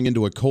we're going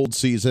into a cold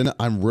season,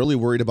 I'm really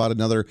worried about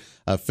another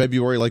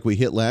February like we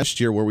hit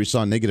last year, where we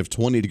saw negative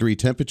 20-degree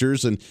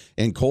temperatures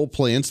and coal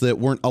plants that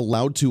weren't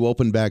allowed to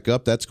open back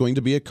up. That's going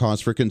to be a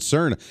cause for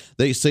concern.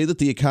 They say that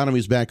the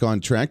economy's back on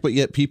track, but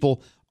yet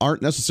people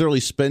aren't necessarily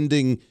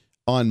spending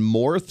on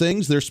more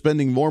things. They're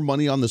spending more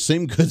money on the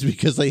same goods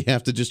because they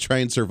have to just try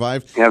and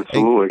survive.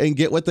 Absolutely. And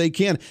get what they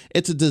can.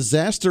 It's a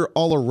disaster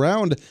all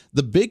around.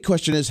 The big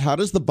question is, how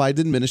does the Biden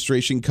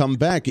administration come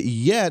back?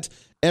 Yet,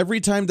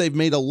 every time they've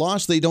made a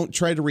loss, they don't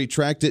try to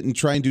retract it and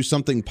try and do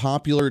something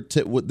popular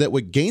that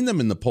would gain them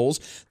in the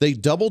polls. They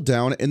double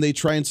down and they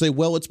try and say,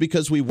 well, it's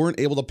because we weren't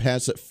able to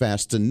pass it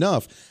fast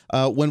enough.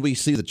 When we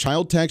see the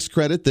child tax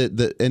credit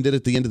that ended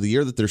at the end of the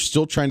year that they're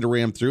still trying to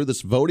ram through,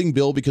 this voting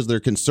bill because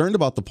they're concerned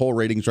about the poll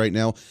ratings right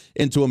now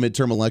into a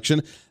midterm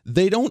election,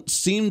 they don't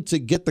seem to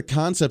get the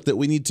concept that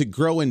we need to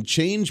grow and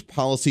change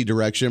policy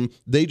direction.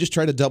 They just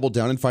try to double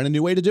down and find a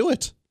new way to do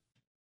it.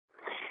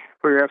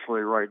 Well, you're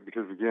absolutely right,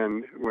 because,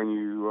 again, when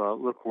you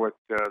look what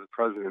the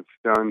president's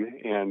done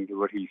and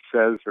what he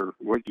says, or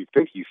what you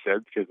think he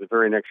said, because the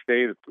very next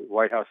day the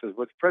White House says,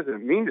 what the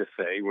president mean to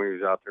say when he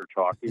was out there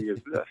talking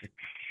is this.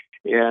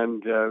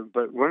 And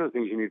but one of the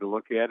things you need to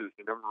look at is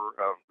the number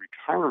of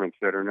retirements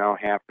that are now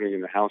happening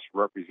in the House of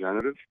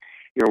Representatives.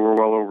 We're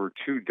well over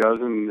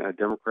 24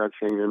 Democrats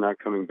saying they're not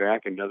coming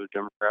back. Another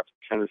Democrat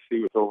from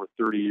Tennessee with over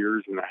 30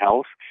 years in the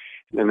House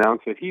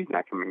announced that he's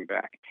not coming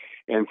back.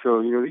 And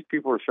so, these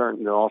people are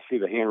starting to all see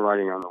the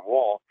handwriting on the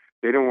wall.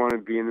 They don't want to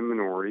be in the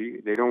minority.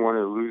 They don't want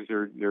to lose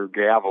their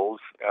gavels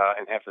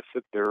and have to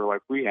sit there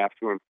like we have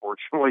to,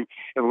 unfortunately,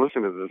 and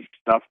listen to this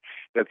stuff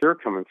that they're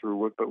coming through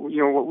with. But,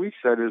 what we've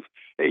said is,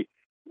 hey,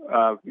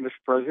 Mr.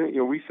 President,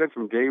 we said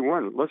from day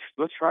one,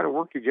 let's try to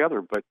work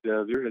together. But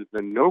there has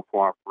been no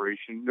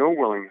cooperation, no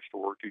willingness to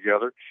work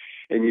together.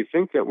 And you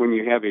think that when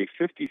you have a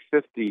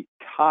 50-50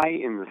 tie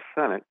in the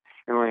Senate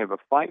and only have a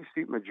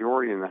 5-seat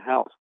majority in the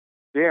House,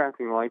 they're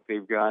acting like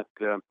they've got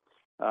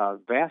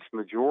vast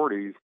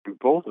majorities in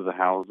both of the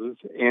houses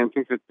and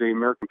think that the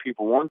American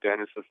people want that.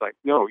 And it's just like,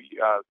 no,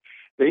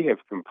 they have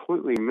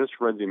completely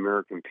misread the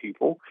American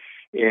people,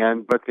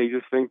 but they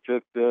just think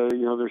that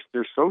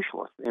they're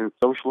socialists, and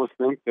socialists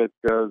think that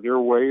their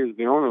way is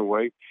the only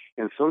way,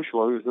 and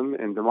socialism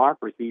and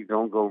democracy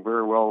don't go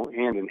very well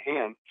hand in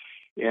hand,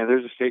 and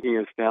they're just taking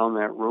us down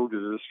that road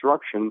to the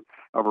destruction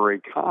of our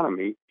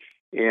economy.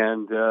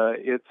 And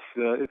it's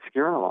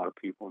scaring a lot of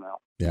people now.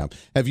 Yeah.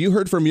 Have you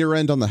heard from your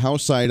end on the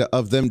House side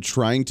of them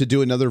trying to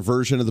do another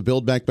version of the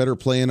Build Back Better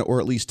plan, or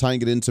at least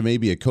tying it into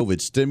maybe a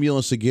COVID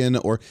stimulus again,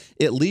 or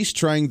at least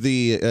trying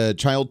the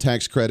child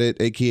tax credit,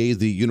 a.k.a.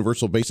 the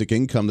universal basic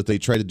income that they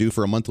try to do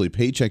for a monthly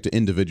paycheck to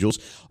individuals?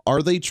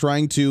 Are they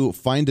trying to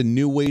find a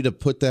new way to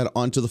put that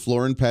onto the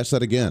floor and pass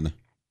that again?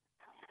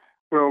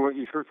 Well, what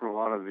you've heard from a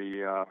lot of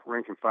the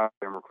rank and file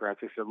Democrats,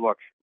 they said, look,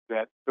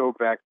 that Build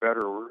Back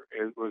Better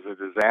was a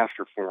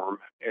disaster for them.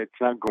 It's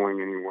not going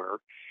anywhere.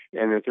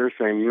 And that they're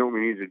saying, what we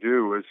need to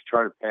do is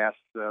try to pass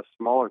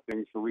smaller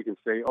things so we can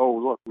say, oh,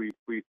 look, we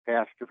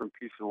passed different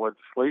pieces of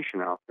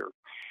legislation out there.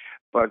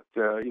 But,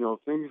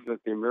 things that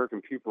the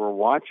American people are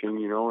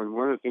watching, and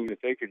one of the things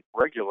that they could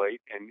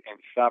regulate and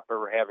stop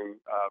ever having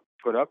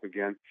put up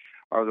again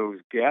are those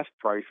gas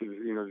prices,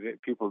 that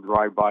people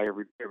drive by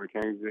every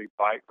time they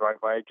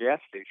drive by a gas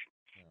station.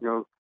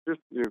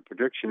 The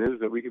prediction is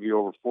that we could be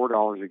over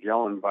 $4 a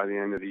gallon by the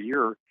end of the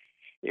year.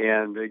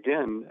 And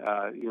again,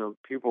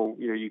 people,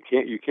 you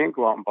can't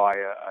go out and buy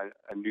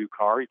a new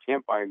car. You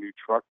can't buy a new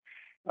truck.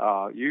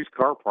 Used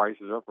car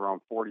prices up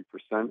around 40%.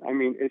 I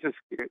mean,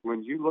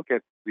 when you look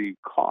at the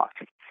cost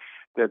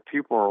that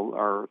people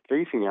are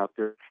facing out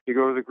there, you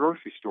go to the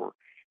grocery store.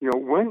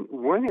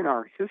 When in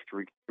our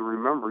history,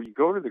 remember, you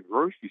go to the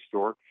grocery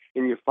store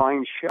and you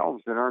find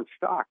shelves that aren't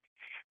stocked.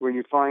 When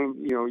you find,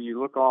 you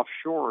look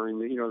offshore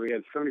and, they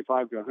had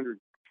 75 to 100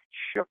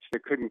 ships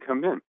that couldn't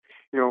come in.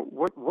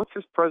 What's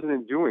this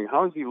president doing?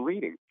 How is he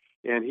leading?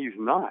 And he's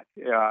not.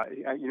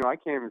 I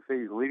can't even say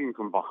he's leading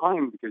from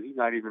behind because he's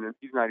not even in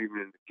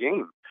the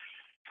game.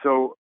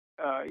 So,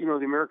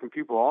 the American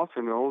people also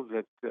know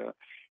that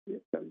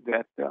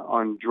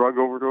on drug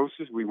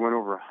overdoses, we went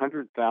over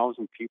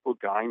 100,000 people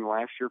dying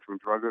last year from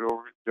drug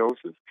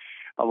overdoses.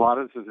 A lot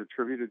of this is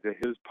attributed to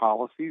his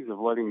policies of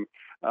letting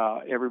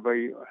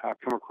everybody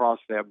come across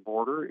that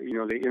border.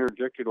 They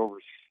interdicted over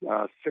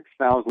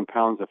 6,000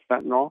 pounds of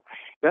fentanyl.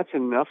 That's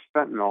enough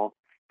fentanyl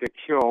to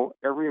kill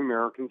every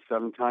American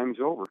 7 times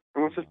over.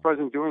 And what's this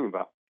president doing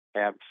about it?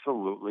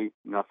 Absolutely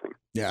nothing.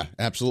 Yeah,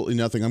 absolutely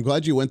nothing. I'm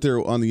glad you went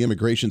there on the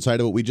immigration side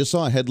of it. We just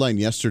saw a headline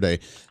yesterday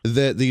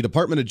that the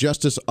Department of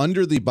Justice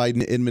under the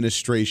Biden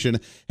administration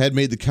had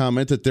made the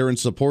comment that they're in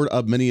support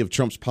of many of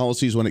Trump's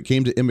policies when it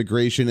came to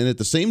immigration. And at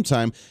the same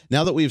time,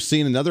 now that we've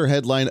seen another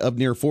headline of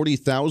near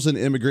 40,000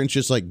 immigrants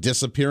just like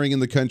disappearing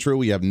in the country,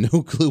 we have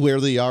no clue where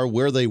they are,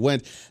 where they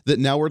went, that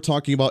now we're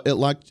talking about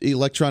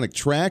electronic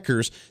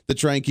trackers that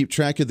try and keep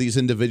track of these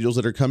individuals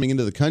that are coming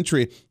into the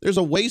country. There's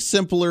a way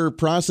simpler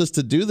process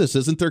to do this,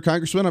 isn't there,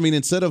 Congressman? I mean,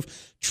 instead of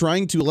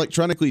trying to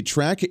electronically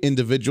track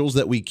individuals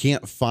that we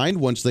can't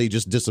find once they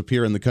just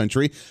disappear in the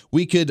country,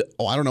 we could,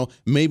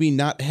 maybe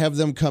not have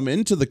them come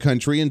into the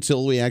country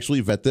until we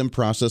actually vet them,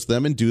 process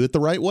them, and do it the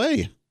right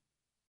way.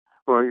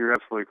 Well, you're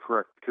absolutely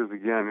correct. Because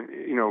again,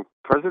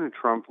 President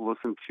Trump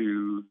listened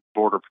to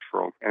Border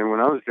Patrol. And when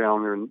I was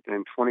down there in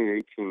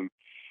 2018,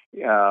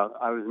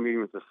 I was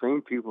meeting with the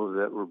same people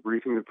that were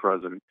briefing the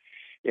president.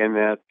 And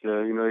that,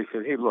 they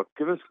said, hey, look,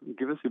 give us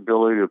the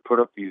ability to put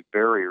up these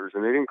barriers.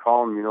 And they didn't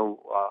call them,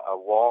 a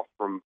wall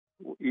from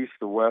east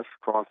to west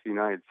across the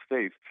United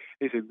States.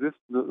 They said,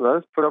 let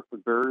us put up the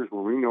barriers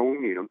where we know we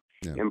need them.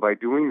 Yeah. And by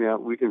doing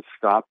that, we can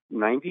stop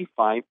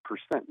 95%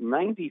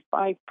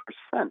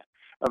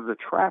 of the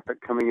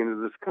traffic coming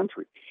into this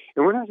country.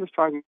 And we're not just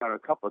talking about a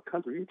couple of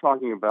countries. You're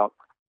talking about,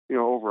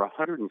 over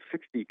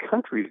 160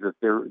 countries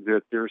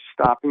that they're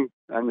stopping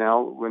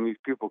now when these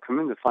people come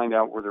in to find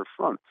out where they're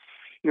from.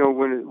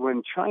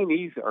 When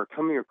Chinese are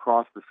coming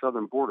across the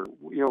southern border,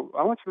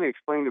 I want somebody to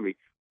explain to me,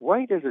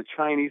 why does a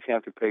Chinese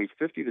have to pay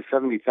 $50,000 to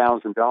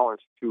 $70,000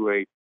 to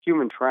a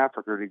human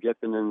trafficker to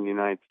get them in the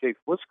United States?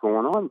 What's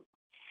going on?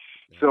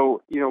 Yeah.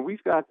 So,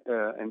 we've got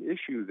an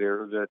issue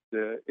there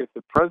that if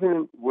the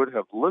president would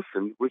have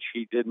listened, which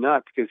he did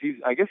not, because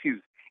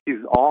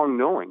he's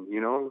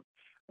all-knowing,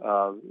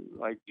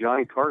 like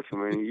Johnny Carson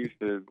when he used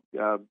to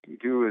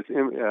do his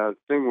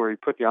thing where he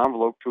put the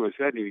envelope to his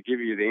head and he'd give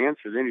you the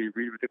answer, then he'd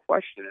read what the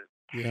question is.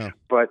 Yeah.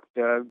 But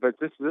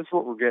this is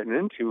what we're getting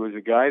into is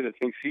a guy that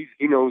thinks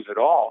he knows it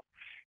all.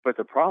 But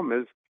the problem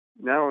is,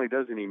 not only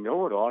doesn't he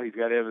know it all, he's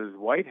got to have his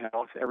White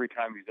House every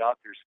time he's out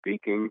there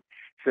speaking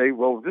say,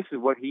 well, this is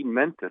what he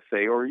meant to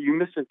say, or you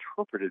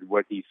misinterpreted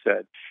what he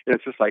said. And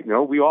it's just like,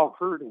 no, we all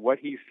heard what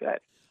he said.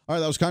 All right,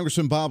 that was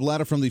Congressman Bob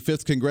Latta from the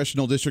 5th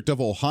Congressional District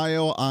of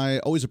Ohio. I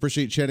always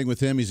appreciate chatting with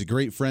him. He's a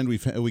great friend. We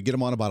get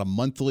him on about a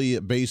monthly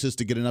basis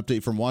to get an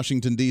update from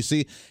Washington,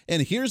 D.C.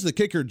 And here's the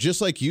kicker.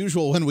 Just like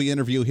usual when we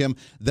interview him,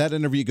 that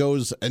interview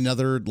goes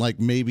another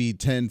maybe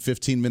 10,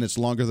 15 minutes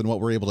longer than what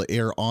we're able to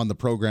air on the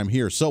program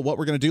here. So what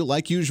we're going to do,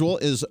 like usual,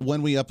 is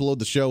when we upload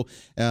the show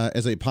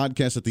as a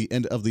podcast at the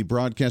end of the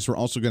broadcast, we're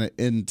also going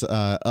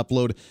to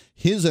upload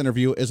his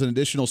interview as an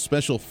additional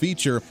special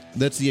feature.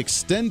 That's the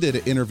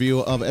extended interview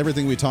of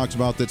everything we talked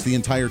about. That's the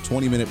entire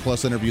 20-minute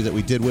plus interview that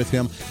we did with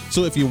him.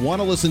 So if you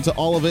want to listen to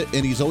all of it,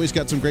 and he's always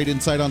got some great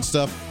insight on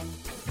stuff,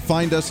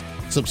 find us,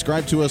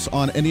 subscribe to us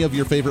on any of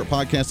your favorite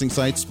podcasting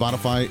sites,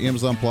 Spotify,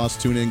 Amazon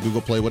Plus, TuneIn,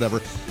 Google Play,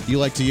 whatever you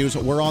like to use.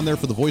 We're on there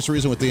for The Voice of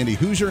Reason with Andy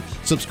Hoosier.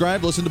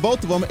 Subscribe, listen to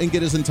both of them, and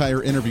get his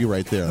entire interview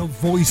right there. The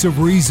Voice of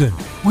Reason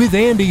with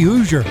Andy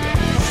Hoosier.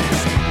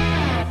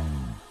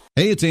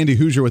 Hey, it's Andy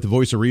Hoosier with The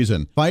Voice of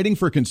Reason. Fighting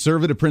for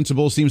conservative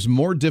principles seems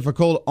more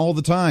difficult all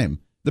the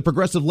time. The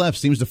progressive left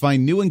seems to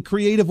find new and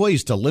creative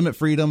ways to limit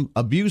freedom,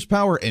 abuse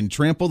power, and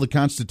trample the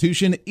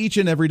Constitution each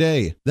and every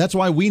day. That's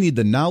why we need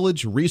the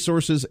knowledge,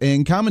 resources,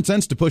 and common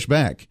sense to push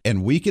back,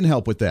 and we can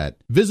help with that.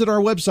 Visit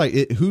our website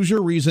at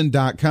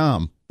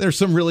HoosierReason.com. There's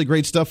some really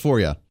great stuff for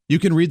you. You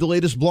can read the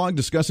latest blog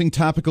discussing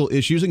topical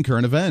issues and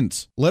current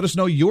events. Let us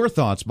know your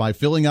thoughts by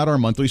filling out our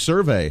monthly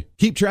survey.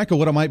 Keep track of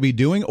what I might be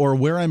doing or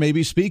where I may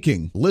be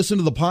speaking. Listen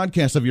to the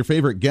podcast of your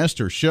favorite guest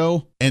or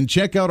show, and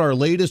check out our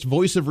latest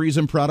Voice of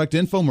Reason product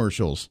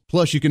infomercials.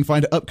 Plus, you can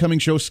find upcoming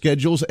show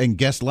schedules and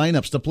guest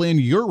lineups to plan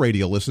your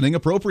radio listening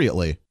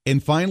appropriately.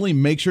 And finally,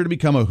 make sure to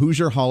become a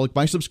Hoosier-holic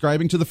by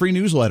subscribing to the free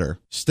newsletter.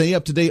 Stay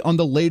up to date on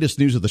the latest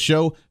news of the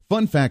show,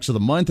 fun facts of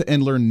the month,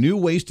 and learn new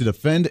ways to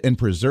defend and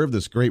preserve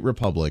this great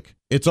republic.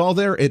 It's all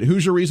there at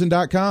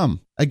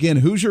HoosierReason.com.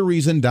 Again,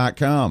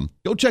 HoosierReason.com.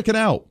 Go check it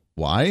out.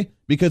 Why?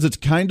 Because it's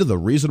kind of the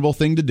reasonable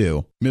thing to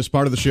do. Miss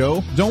part of the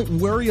show? Don't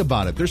worry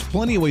about it. There's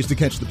plenty of ways to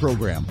catch the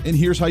program, and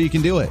here's how you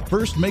can do it.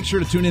 First, make sure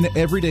to tune in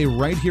every day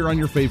right here on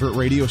your favorite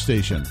radio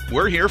station.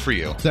 We're here for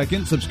you.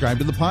 Second, subscribe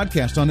to the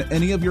podcast on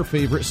any of your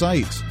favorite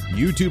sites.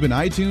 YouTube and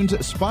iTunes,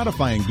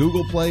 Spotify and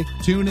Google Play,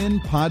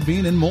 TuneIn,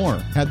 Podbean, and more.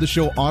 Have the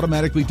show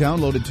automatically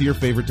downloaded to your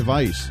favorite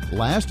device.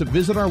 Last,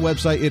 visit our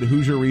website at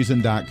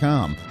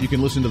HoosierReason.com. You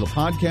can listen to the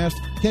podcast,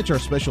 catch our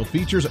special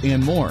features,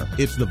 and more.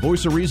 It's the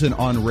Voice of Reason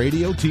on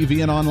radio,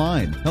 TV, and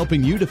online,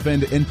 helping you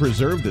defend and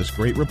preserve this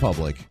great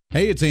republic.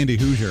 Hey, it's Andy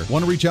Hoosier.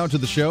 Want to reach out to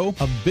the show?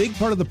 A big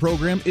part of the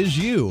program is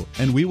you,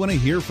 and we want to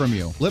hear from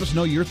you. Let us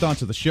know your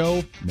thoughts of the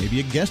show,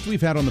 maybe a guest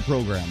we've had on the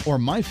program, or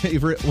my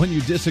favorite, when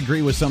you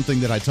disagree with something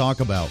that I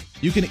talk about.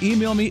 You can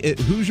email me at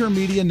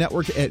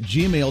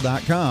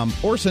HoosierMediaNetwork@gmail.com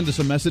or send us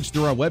a message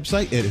through our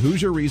website at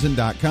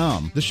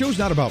HoosierReason.com. The show's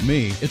not about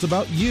me, it's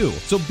about you.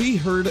 So be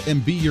heard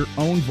and be your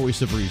own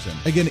voice of reason.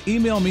 Again,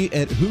 email me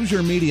at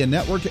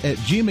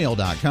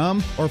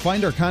HoosierMediaNetwork@gmail.com or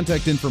find our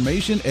contact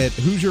information at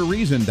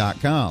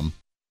HoosierReason.com.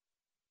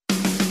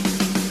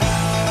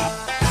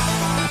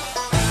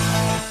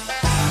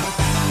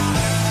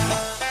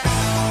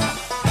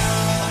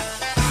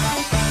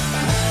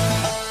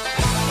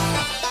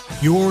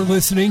 You're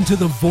listening to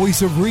the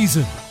Voice of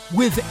Reason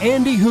with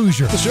Andy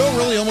Hoosier. The show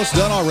really almost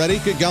done already.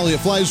 Good golly,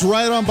 it flies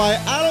right on by.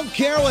 I don't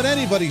care what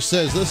anybody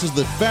says. This is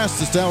the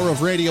fastest hour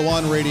of radio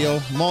on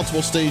radio.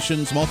 Multiple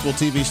stations, multiple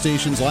TV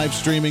stations, live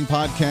streaming,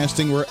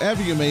 podcasting,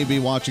 wherever you may be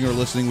watching or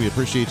listening. We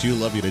appreciate you.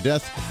 Love you to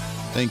death.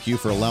 Thank you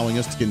for allowing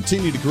us to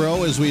continue to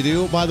grow as we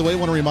do. By the way, I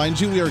want to remind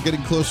you, we are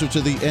getting closer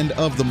to the end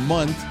of the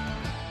month,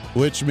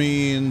 which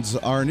means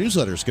our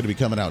newsletter is going to be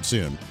coming out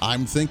soon.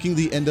 I'm thinking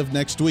the end of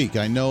next week.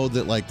 I know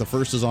that like the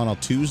first is on a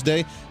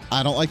Tuesday.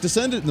 I don't like to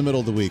send it in the middle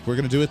of the week. We're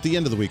going to do it at the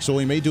end of the week. So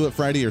we may do it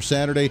Friday or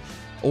Saturday,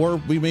 or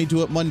we may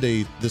do it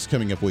Monday this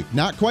coming up week.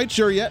 Not quite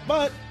sure yet,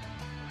 but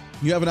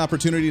you have an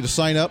opportunity to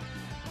sign up.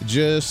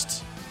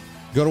 Just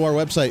go to our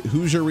website,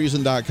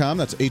 HoosierReason.com.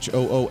 That's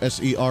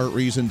HOOSER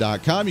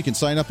Reason.com. You can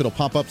sign up. It'll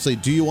pop up, say,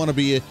 do you want to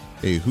be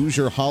a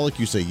Hoosier-holic?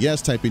 You say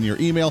yes, type in your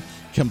email.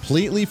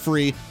 Completely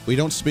free. We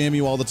don't spam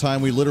you all the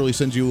time. We literally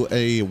send you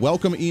a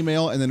welcome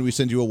email, and then we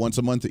send you a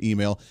once-a-month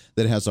email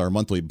that has our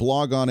monthly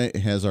blog on it.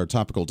 It has our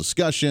topical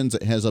discussions.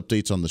 It has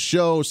updates on the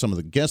show, some of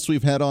the guests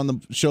we've had on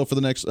the show for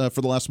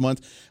the last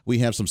month. We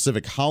have some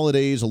civic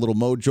holidays, a little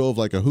mojo of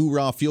like a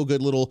hoorah,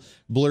 feel-good little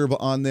blurb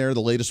on there,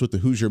 the latest with the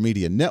Hoosier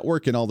Media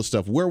Network and all the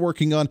stuff we're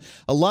working on.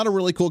 A lot of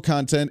really cool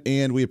content,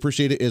 and we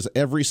appreciate it as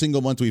every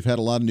single month we've had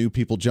a lot of new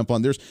people jump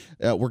on.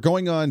 We're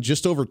going on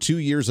just over 2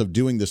 years of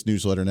doing this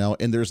newsletter now,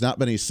 and there's not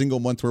been a single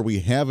month where we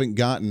haven't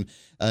gotten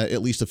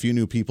at least a few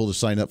new people to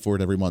sign up for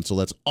it every month. So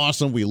that's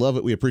awesome. We love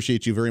it. We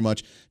appreciate you very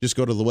much. Just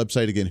go to the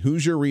website again,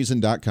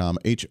 HoosierReason.com,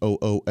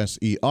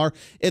 HOOSER.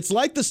 It's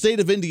like the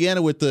state of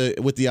Indiana with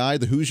the I,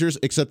 the Hoosiers,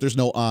 except there's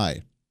no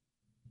I.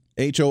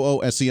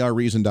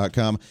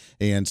 HOOSERreason.com,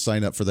 and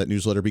sign up for that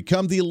newsletter.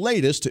 Become the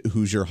latest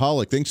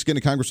Hoosier-holic. Thanks again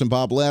to Congressman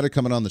Bob Latta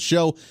coming on the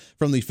show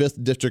from the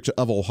 5th District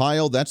of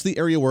Ohio. That's the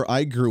area where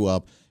I grew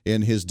up.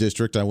 In his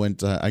district,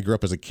 I grew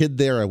up as a kid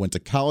there. I went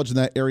to college in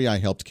that area. I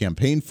helped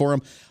campaign for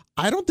him.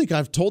 I don't think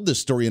I've told this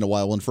story in a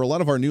while, and for a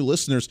lot of our new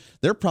listeners,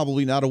 they're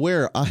probably not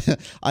aware.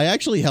 I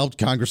actually helped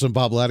Congressman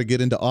Bob Latta get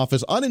into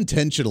office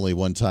unintentionally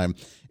one time,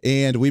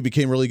 and we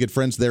became really good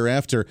friends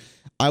thereafter.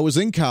 I was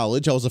in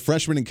college. I was a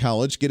freshman in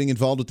college, getting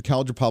involved with the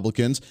College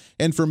Republicans,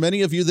 and for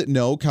many of you that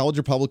know, College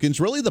Republicans,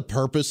 really the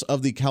purpose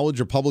of the College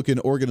Republican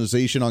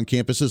organization on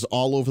campuses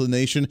all over the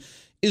nation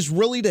is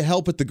really to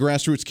help at the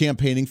grassroots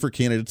campaigning for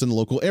candidates in the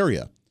local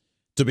area,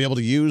 to be able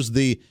to use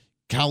the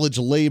college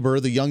labor,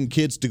 the young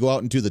kids to go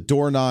out and do the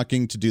door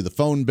knocking, to do the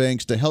phone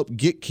banks, to help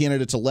get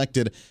candidates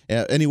elected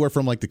anywhere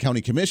from like the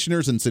county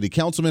commissioners and city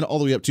councilmen all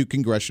the way up to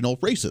congressional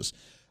races.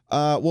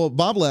 Well,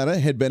 Bob Latta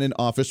had been in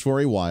office for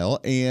a while,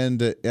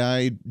 and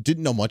I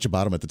didn't know much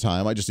about him at the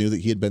time. I just knew that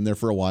he had been there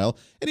for a while,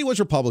 and he was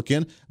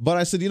Republican. But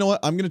I said, you know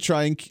what? I'm going to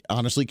try and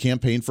honestly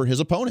campaign for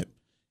his opponent.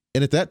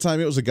 And at that time,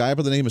 it was a guy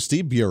by the name of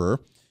Steve Buehrer.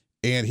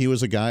 And he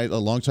was a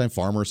longtime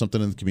farmer or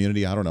something in the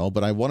community. I don't know.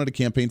 But I wanted to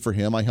campaign for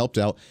him. I helped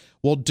out.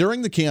 Well,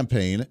 during the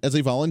campaign, as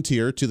a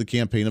volunteer to the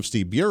campaign of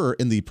Steve Buehrer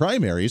in the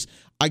primaries,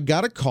 I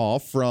got a call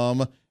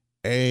from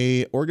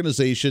a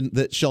organization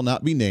that shall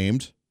not be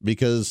named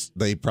because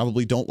they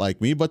probably don't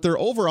like me, but they're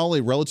overall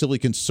a relatively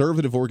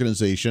conservative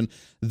organization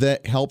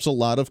that helps a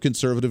lot of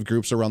conservative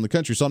groups around the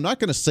country. So I'm not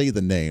going to say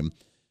the name.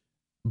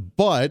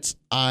 But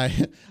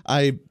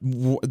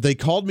they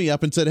called me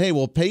up and said, hey,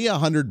 we'll pay you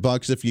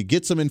 $100 if you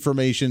get some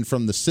information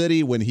from the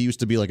city when he used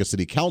to be like a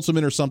city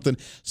councilman or something.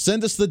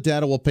 Send us the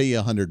data. We'll pay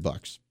you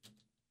 $100.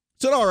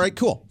 Said, all right,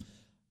 cool.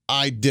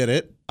 I did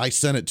it. I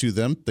sent it to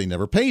them. They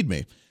never paid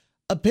me.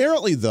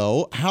 Apparently,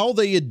 though, how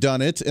they had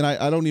done it, and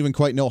I don't even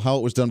quite know how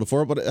it was done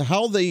before, but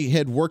how they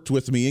had worked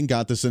with me and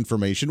got this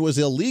information was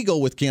illegal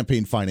with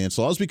campaign finance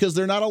laws because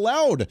they're not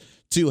allowed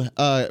to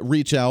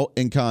reach out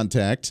and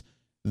contact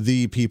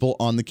the people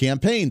on the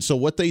campaign. So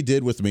what they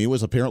did with me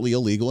was apparently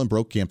illegal and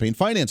broke campaign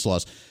finance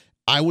laws.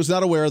 I was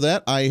not aware of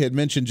that. I had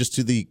mentioned just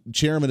to the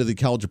chairman of the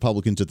College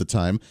Republicans at the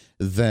time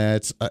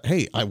that,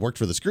 hey, I worked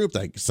for this group.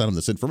 I sent them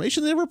this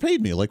information. They never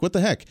paid me. Like, what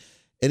the heck?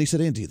 And he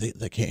said, Andy,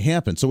 that can't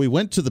happen. So we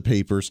went to the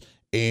papers,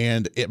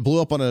 and it blew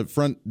up on a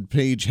front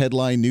page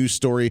headline news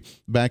story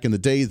back in the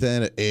day.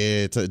 Then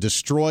it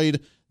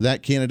destroyed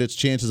that candidate's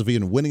chances of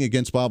even winning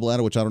against Bob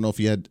Latta, which I don't know if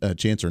he had a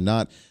chance or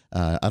not.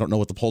 I don't know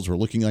what the polls were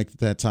looking like at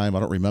that time. I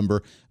don't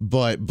remember,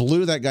 but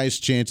blew that guy's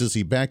chances.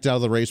 He backed out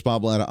of the race.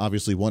 Bob Latta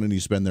obviously won, and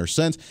he's been there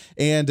since.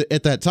 And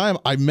at that time,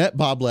 I met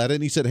Bob Latta,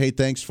 and he said, hey,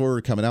 thanks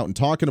for coming out and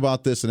talking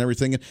about this and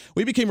everything. And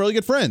we became really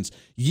good friends.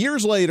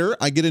 Years later,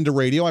 I get into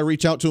radio. I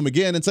reach out to him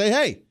again and say,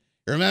 hey,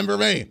 remember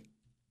me?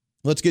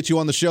 Let's get you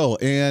on the show.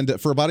 And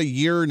for about a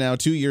year now,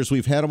 2 years,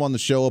 we've had him on the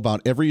show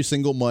about every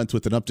single month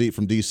with an update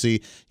from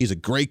D.C. He's a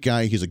great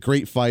guy. He's a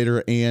great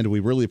fighter, and we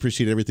really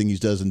appreciate everything he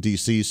does in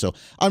D.C. So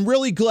I'm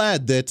really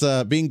glad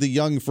that being the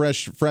young,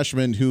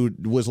 freshman who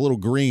was a little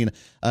green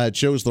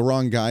chose the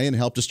wrong guy and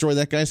helped destroy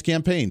that guy's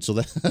campaign. So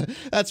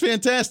that's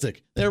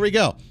fantastic. There we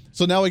go.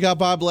 So now we got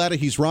Bob Latta.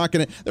 He's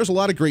rocking it. There's a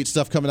lot of great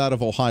stuff coming out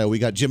of Ohio. We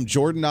got Jim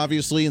Jordan,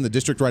 obviously, in the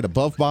district right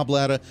above Bob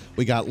Latta.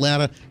 We got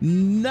Latta.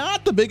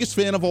 Not the biggest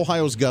fan of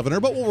Ohio's governor,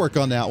 but we'll work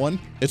on that one.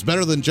 It's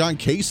better than John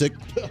Kasich.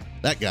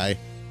 That guy.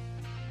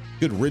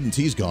 Good riddance.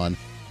 He's gone.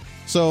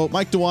 So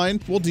Mike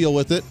DeWine, we'll deal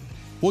with it.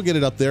 We'll get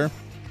it up there.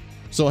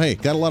 So, hey,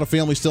 got a lot of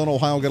family still in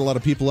Ohio. Got a lot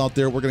of people out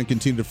there. We're going to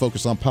continue to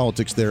focus on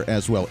politics there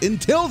as well.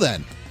 Until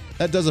then,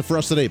 that does it for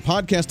us today.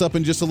 Podcast up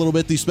in just a little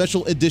bit. The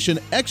special edition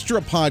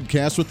extra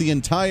podcast with the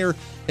entire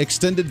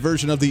extended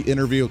version of the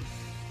interview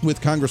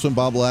with Congressman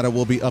Bob Latta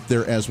will be up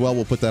there as well.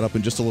 We'll put that up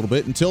in just a little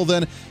bit. Until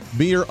then,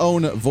 be your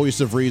own voice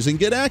of reason.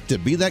 Get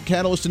active. Be that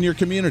catalyst in your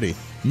community.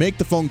 Make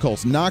the phone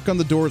calls. Knock on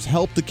the doors.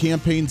 Help the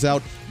campaigns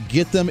out.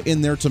 Get them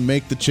in there to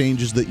make the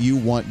changes that you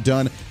want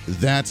done.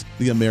 That's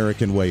the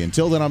American way.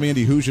 Until then, I'm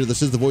Andy Hoosier.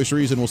 This is The Voice of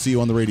Reason. We'll see you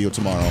on the radio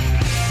tomorrow.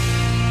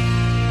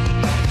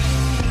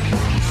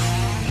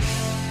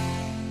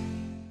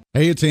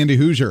 Hey, it's Andy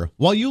Hoosier.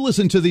 While you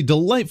listen to the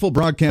delightful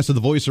broadcast of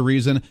The Voice of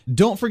Reason,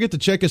 don't forget to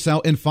check us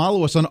out and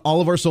follow us on all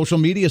of our social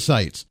media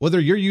sites. Whether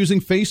you're using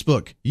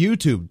Facebook,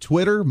 YouTube,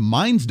 Twitter,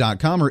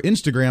 Minds.com, or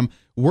Instagram,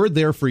 we're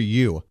there for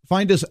you.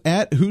 Find us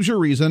at Hoosier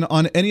Reason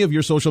on any of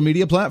your social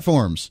media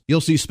platforms.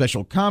 You'll see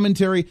special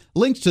commentary,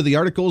 links to the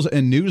articles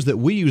and news that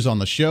we use on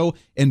the show,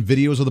 and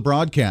videos of the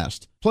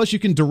broadcast. Plus, you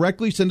can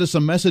directly send us a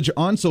message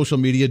on social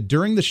media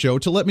during the show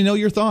to let me know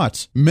your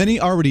thoughts. Many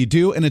already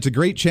do, and it's a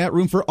great chat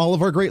room for all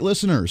of our great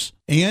listeners.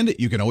 And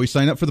you can always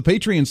sign up for the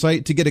Patreon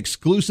site to get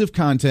exclusive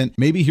content,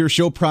 maybe hear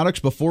show products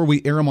before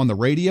we air them on the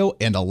radio,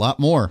 and a lot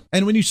more.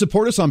 And when you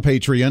support us on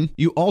Patreon,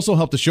 you also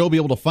help the show be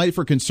able to fight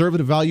for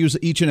conservative values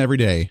each and every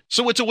day.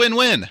 So it's a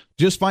win-win.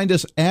 Just find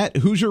us at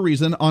Hoosier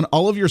Reason on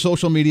all of your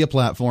social media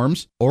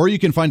platforms, or you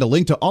can find a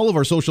link to all of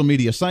our social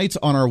media sites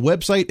on our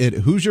website at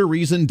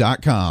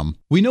HoosierReason.com.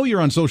 We know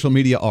you're on social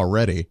media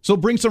already, so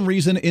bring some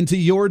reason into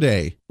your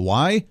day.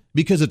 Why?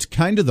 Because it's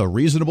kind of the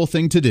reasonable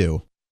thing to do.